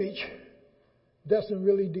the image doesn't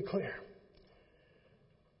really declare.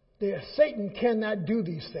 Satan cannot do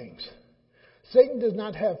these things. Satan does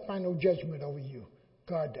not have final judgment over you.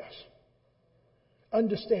 God does.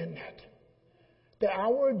 Understand that. The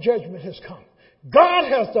hour of judgment has come. God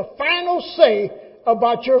has the final say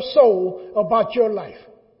about your soul, about your life.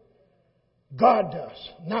 God does,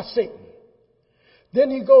 not Satan.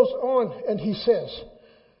 Then he goes on and he says,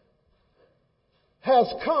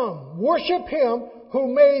 has come, worship him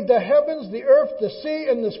who made the heavens, the earth, the sea,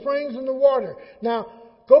 and the springs and the water. Now,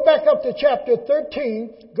 Go back up to chapter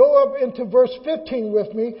 13. Go up into verse 15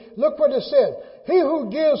 with me. Look what it says. He who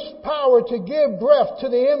gives power to give breath to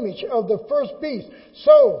the image of the first beast,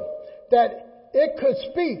 so that it could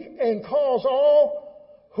speak and cause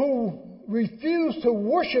all who refuse to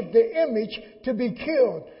worship the image to be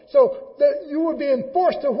killed. So you were being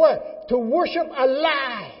forced to what? To worship a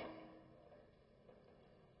lie.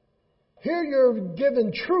 Here you're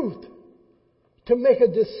given truth to make a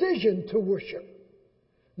decision to worship.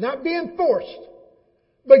 Not being forced,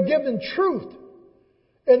 but given truth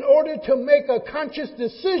in order to make a conscious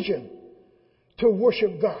decision to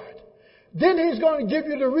worship God. Then He's going to give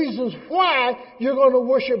you the reasons why you're going to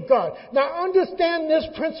worship God. Now understand this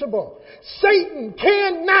principle. Satan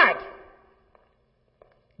cannot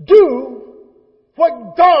do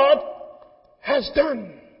what God has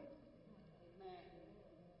done.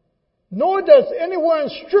 Nor does anywhere in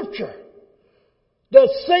Scripture does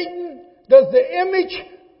Satan, does the image,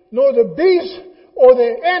 nor the beast, or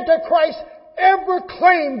the Antichrist ever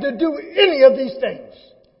claim to do any of these things.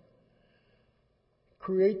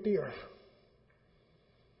 Create the earth.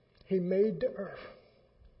 He made the earth.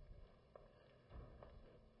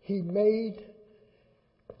 He made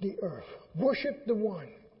the earth. Worship the one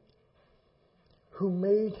who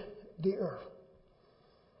made the earth.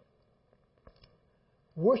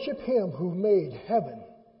 Worship Him who made heaven,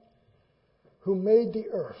 who made the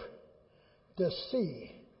earth, the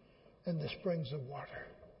sea, and the springs of water.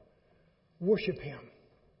 Worship Him.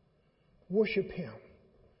 Worship Him.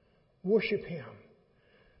 Worship Him.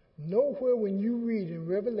 Nowhere when you read in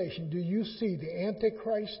Revelation do you see the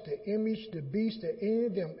Antichrist, the image, the beast, or any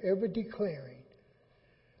of them ever declaring,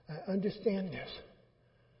 I understand this,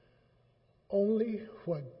 only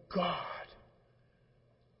what God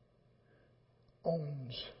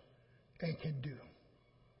owns and can do.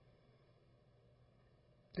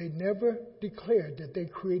 They never declared that they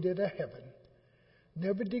created a heaven,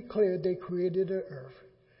 never declared they created an earth,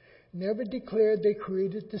 never declared they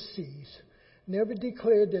created the seas, never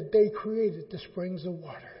declared that they created the springs of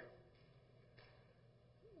water.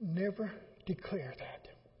 Never declared that.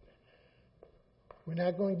 We're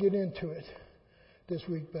not going to get into it this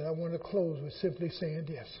week, but I want to close with simply saying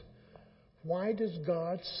this. Why does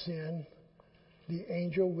God send the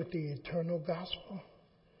angel with the eternal gospel?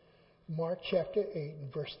 Mark chapter 8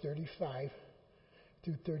 and verse 35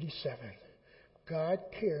 through 37. God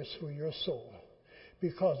cares for your soul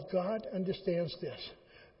because God understands this.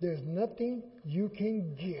 There's nothing you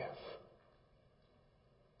can give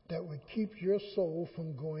that would keep your soul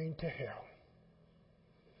from going to hell.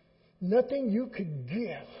 Nothing you could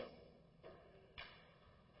give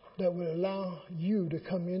that would allow you to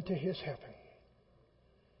come into His heaven.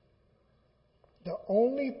 The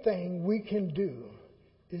only thing we can do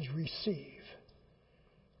is receive.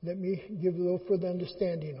 Let me give a little further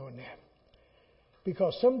understanding on that.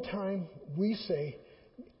 Because sometimes we say,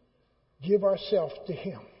 give ourselves to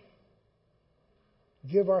Him.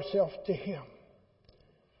 Give ourselves to Him.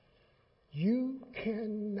 You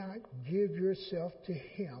cannot give yourself to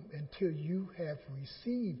Him until you have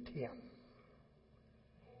received Him.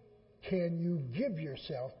 Can you give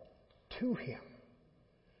yourself to Him?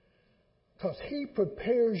 Because He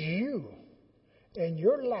prepares you and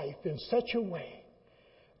your life in such a way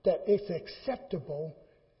that it's acceptable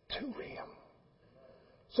to Him.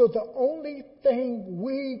 So the only thing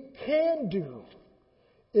we can do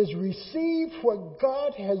is receive what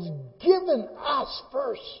God has given us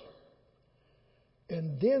first.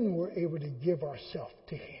 And then we're able to give ourselves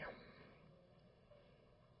to Him.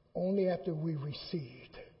 Only after we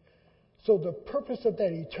received. So the purpose of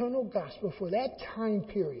that eternal gospel for that time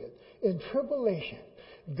period in tribulation,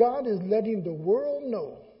 God is letting the world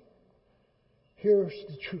know, here's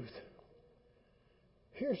the truth.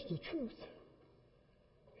 Here's the truth.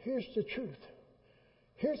 Here's the truth.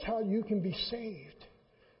 Here's how you can be saved.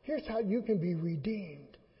 Here's how you can be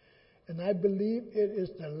redeemed. And I believe it is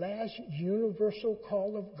the last universal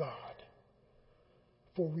call of God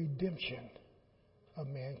for redemption of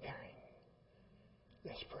mankind.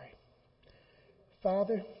 Let's pray.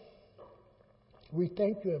 Father, we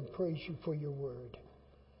thank You and praise You for Your word.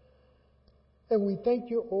 And we thank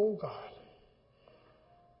You, O God,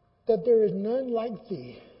 that there is none like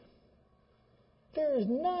Thee. There is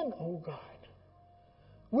none, O God.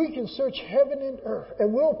 We can search heaven and earth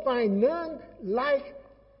and we'll find none like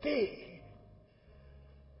Thee.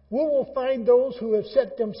 We will find those who have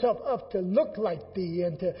set themselves up to look like Thee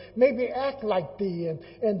and to maybe act like Thee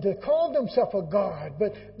and to call themselves a God,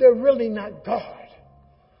 but they're really not God.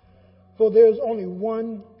 For there's only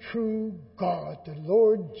one true God, the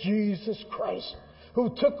Lord Jesus Christ,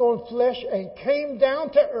 who took on flesh and came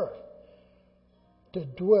down to earth to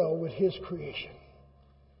dwell with His creation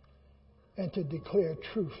and to declare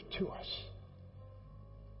truth to us.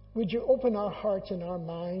 Would you open our hearts and our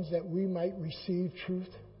minds that we might receive truth?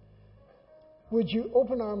 Would you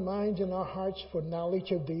open our minds and our hearts for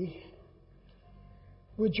knowledge of Thee?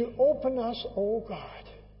 Would you open us, O God,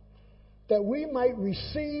 that we might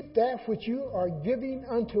receive that which You are giving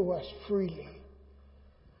unto us freely?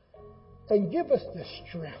 And give us the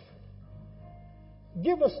strength.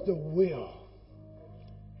 Give us the will.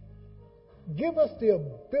 Give us the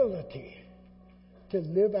ability to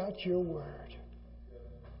live out Your word.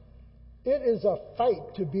 It is a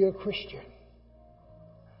fight to be a Christian.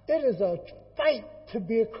 It is a fight to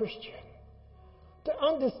be a Christian. To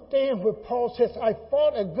understand what Paul says, I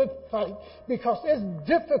fought a good fight, because it's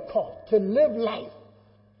difficult to live life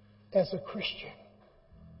as a Christian.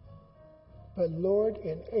 But Lord,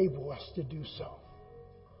 enable us to do so.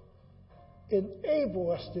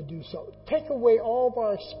 Enable us to do so. Take away all of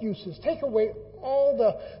our excuses. Take away all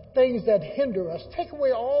the things that hinder us. Take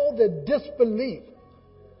away all the disbelief,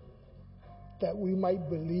 that we might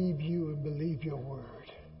believe You and believe Your word.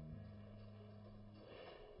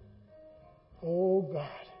 Oh God,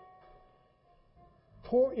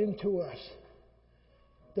 pour into us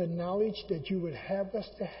the knowledge that You would have us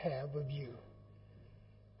to have of You.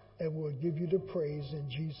 And we'll give You the praise in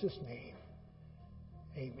Jesus' name.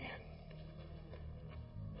 Amen.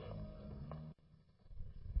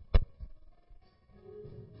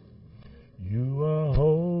 You are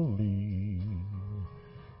holy,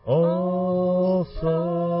 oh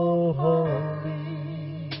so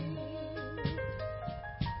holy.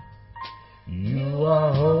 You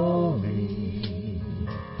are holy,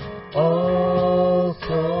 oh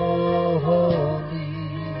so holy.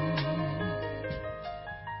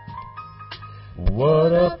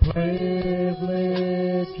 What a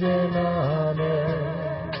privilege and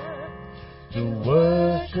honor to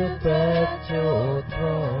worship at Your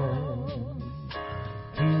throne,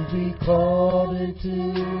 to be called into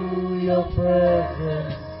Your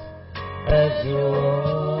presence as Your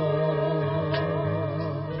own.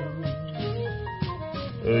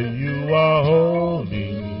 You are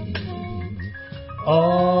holy,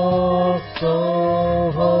 oh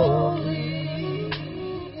so holy.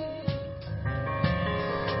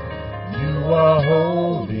 You are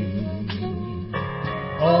holy,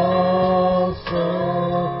 oh so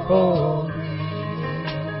holy.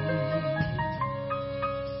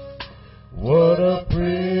 What a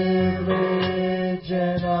privilege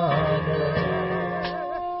and honor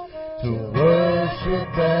to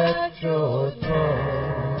worship at Your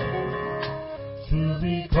throne, to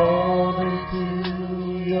be called into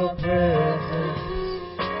Your presence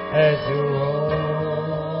as Your own.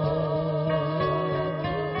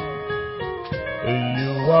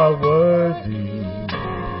 You are worthy,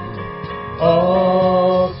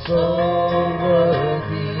 oh so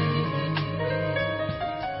worthy.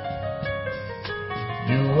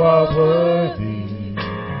 You are worthy,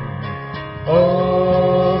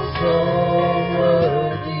 oh so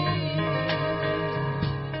worthy.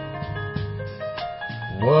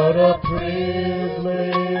 What a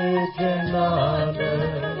privilege and honor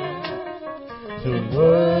to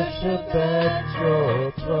worship at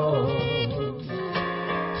Your throne,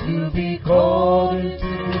 to be called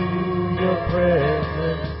into Your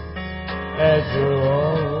presence as Your own.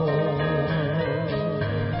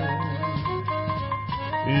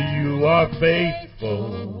 You are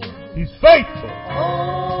faithful. He's faithful.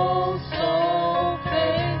 Oh, so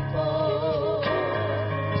faithful.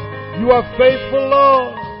 You are faithful,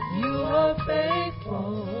 Lord. You are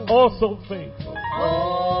faithful. Also faithful.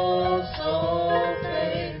 Oh, so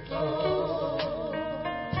faithful.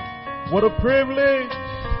 What a privilege.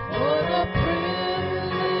 What a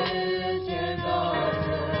privilege and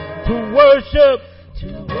honor To worship. to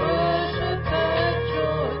worship at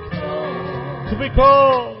Your throne, To be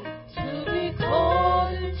called. to be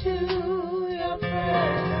called into Your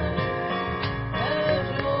presence as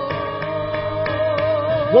Your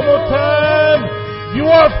own. One more time. You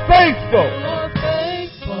are faithful. You are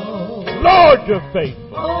faithful. Lord, You're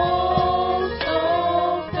faithful. Oh, so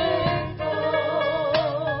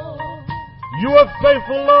faithful. You are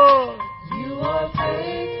faithful, Lord. You are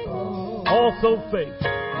faithful. Also faithful.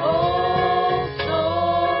 Oh, so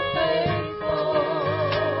faithful.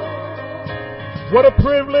 What a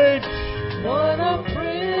privilege What a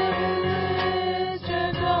privilege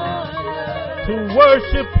and honor to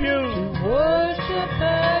worship to You. worship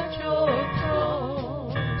at Your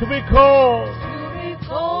throne, To be called. to be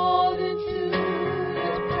called into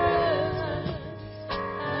His presence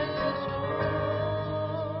as His own.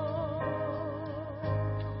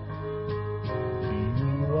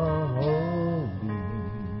 You are holy,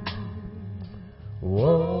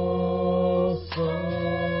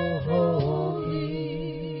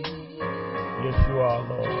 Yes, you are,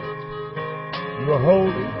 Lord. You are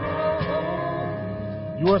holy.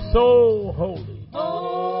 You are so holy.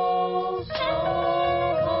 Oh, so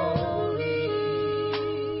holy.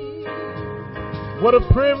 What a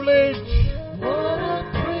privilege. What a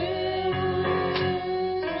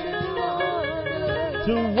privilege and honor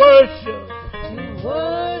To worship. to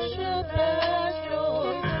worship at your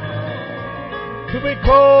throne. To be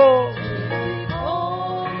called. To be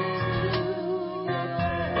called into your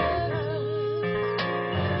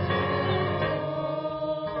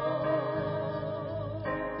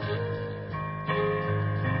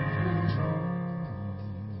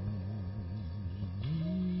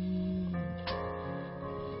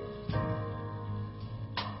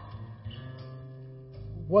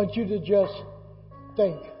Want you to just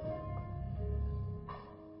think,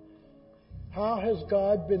 how has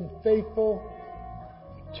God been faithful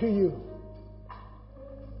to you?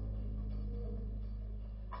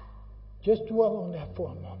 Just dwell on that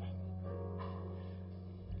for a moment.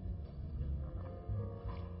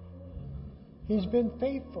 He's been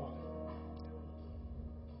faithful.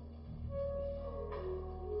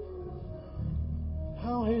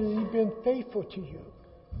 How has He been faithful to you?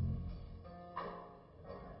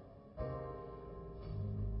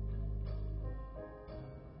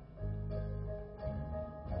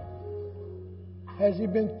 Has He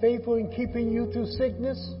been faithful in keeping you through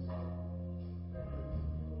sickness?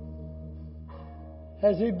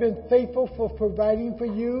 Has He been faithful for providing for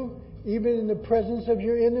you even in the presence of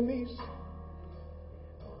your enemies?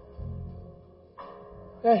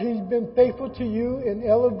 Has He been faithful to you in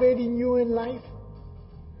elevating you in life?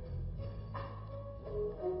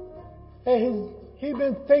 Has He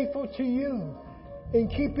been faithful to you in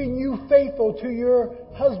keeping you faithful to your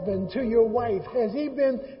husband, to your wife? Has He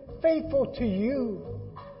been faithful to you?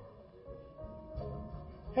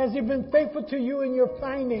 Has He been faithful to you in your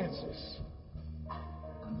finances?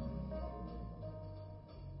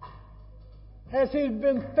 Has He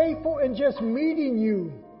been faithful in just meeting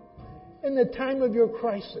you in the time of your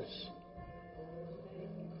crisis?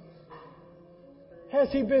 Has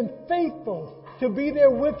He been faithful to be there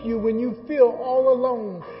with you when you feel all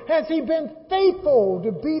alone? Has He been faithful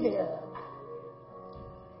to be there?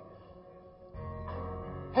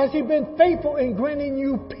 Has He been faithful in granting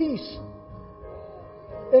you peace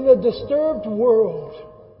in a disturbed world?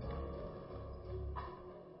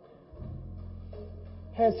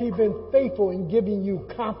 Has He been faithful in giving you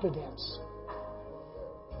confidence?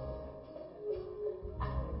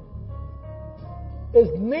 It's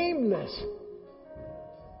nameless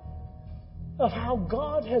of how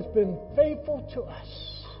God has been faithful to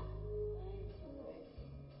us.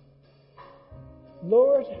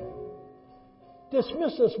 Lord,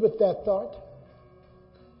 dismiss us with that thought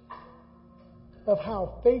of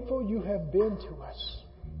how faithful you have been to us.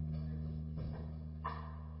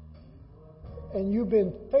 And you've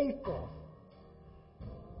been faithful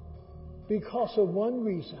because of one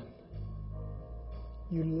reason.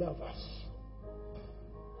 You love us.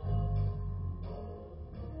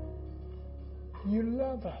 You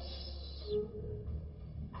love us.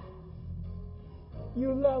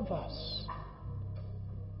 You love us.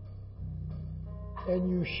 And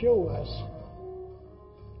you show us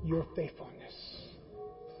your faithfulness.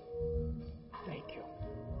 Thank you.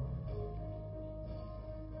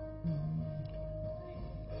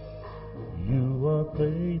 You are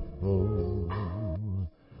faithful,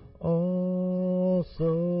 oh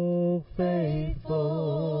so faithful.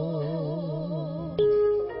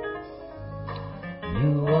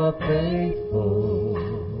 You are faithful,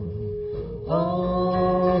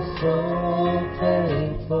 oh so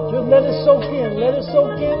faithful. Just let it soak in, let it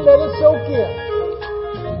soak in, let it soak in.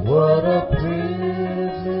 What a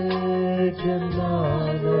privilege and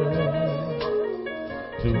honor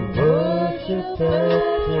to worship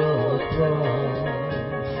at your throne,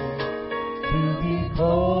 to be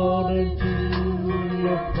called into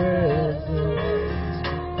your presence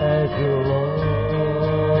as your own.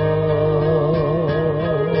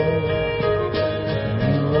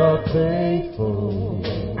 You are faithful,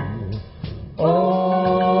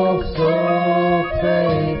 oh so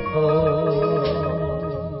faithful.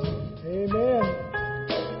 Amen.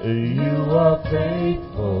 You are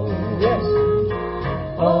faithful. Yes.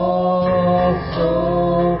 Oh,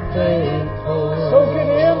 so faithful. Soak it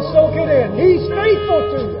in, soak it in. He's faithful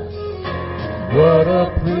to you. What a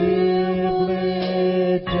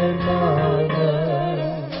privilege and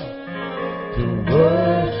honor to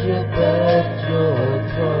worship at your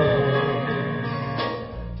throne,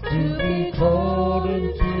 to be called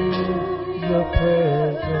into your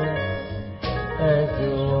presence as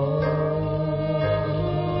your own.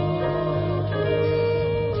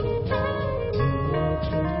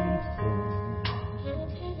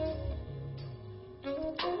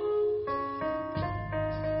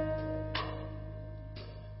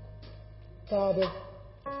 Father,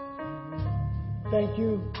 thank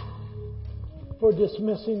you for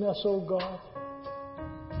dismissing us, O God,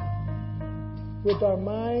 with our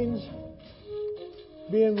minds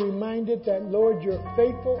being reminded that, Lord, you're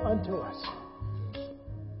faithful unto us.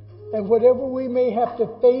 And whatever we may have to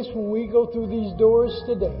face when we go through these doors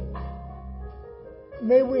today,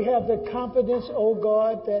 may we have the confidence, O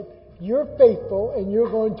God, that you're faithful and you're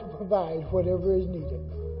going to provide whatever is needed.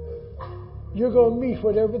 You're going to meet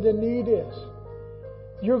whatever the need is.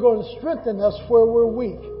 You're going to strengthen us where we're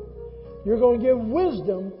weak. You're going to give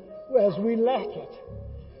wisdom as we lack it.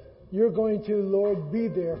 You're going to, Lord, be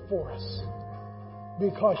there for us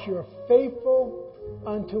because you're faithful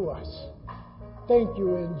unto us. Thank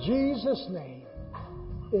you in Jesus' name.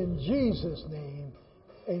 In Jesus' name,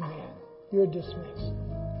 amen. You're dismissed.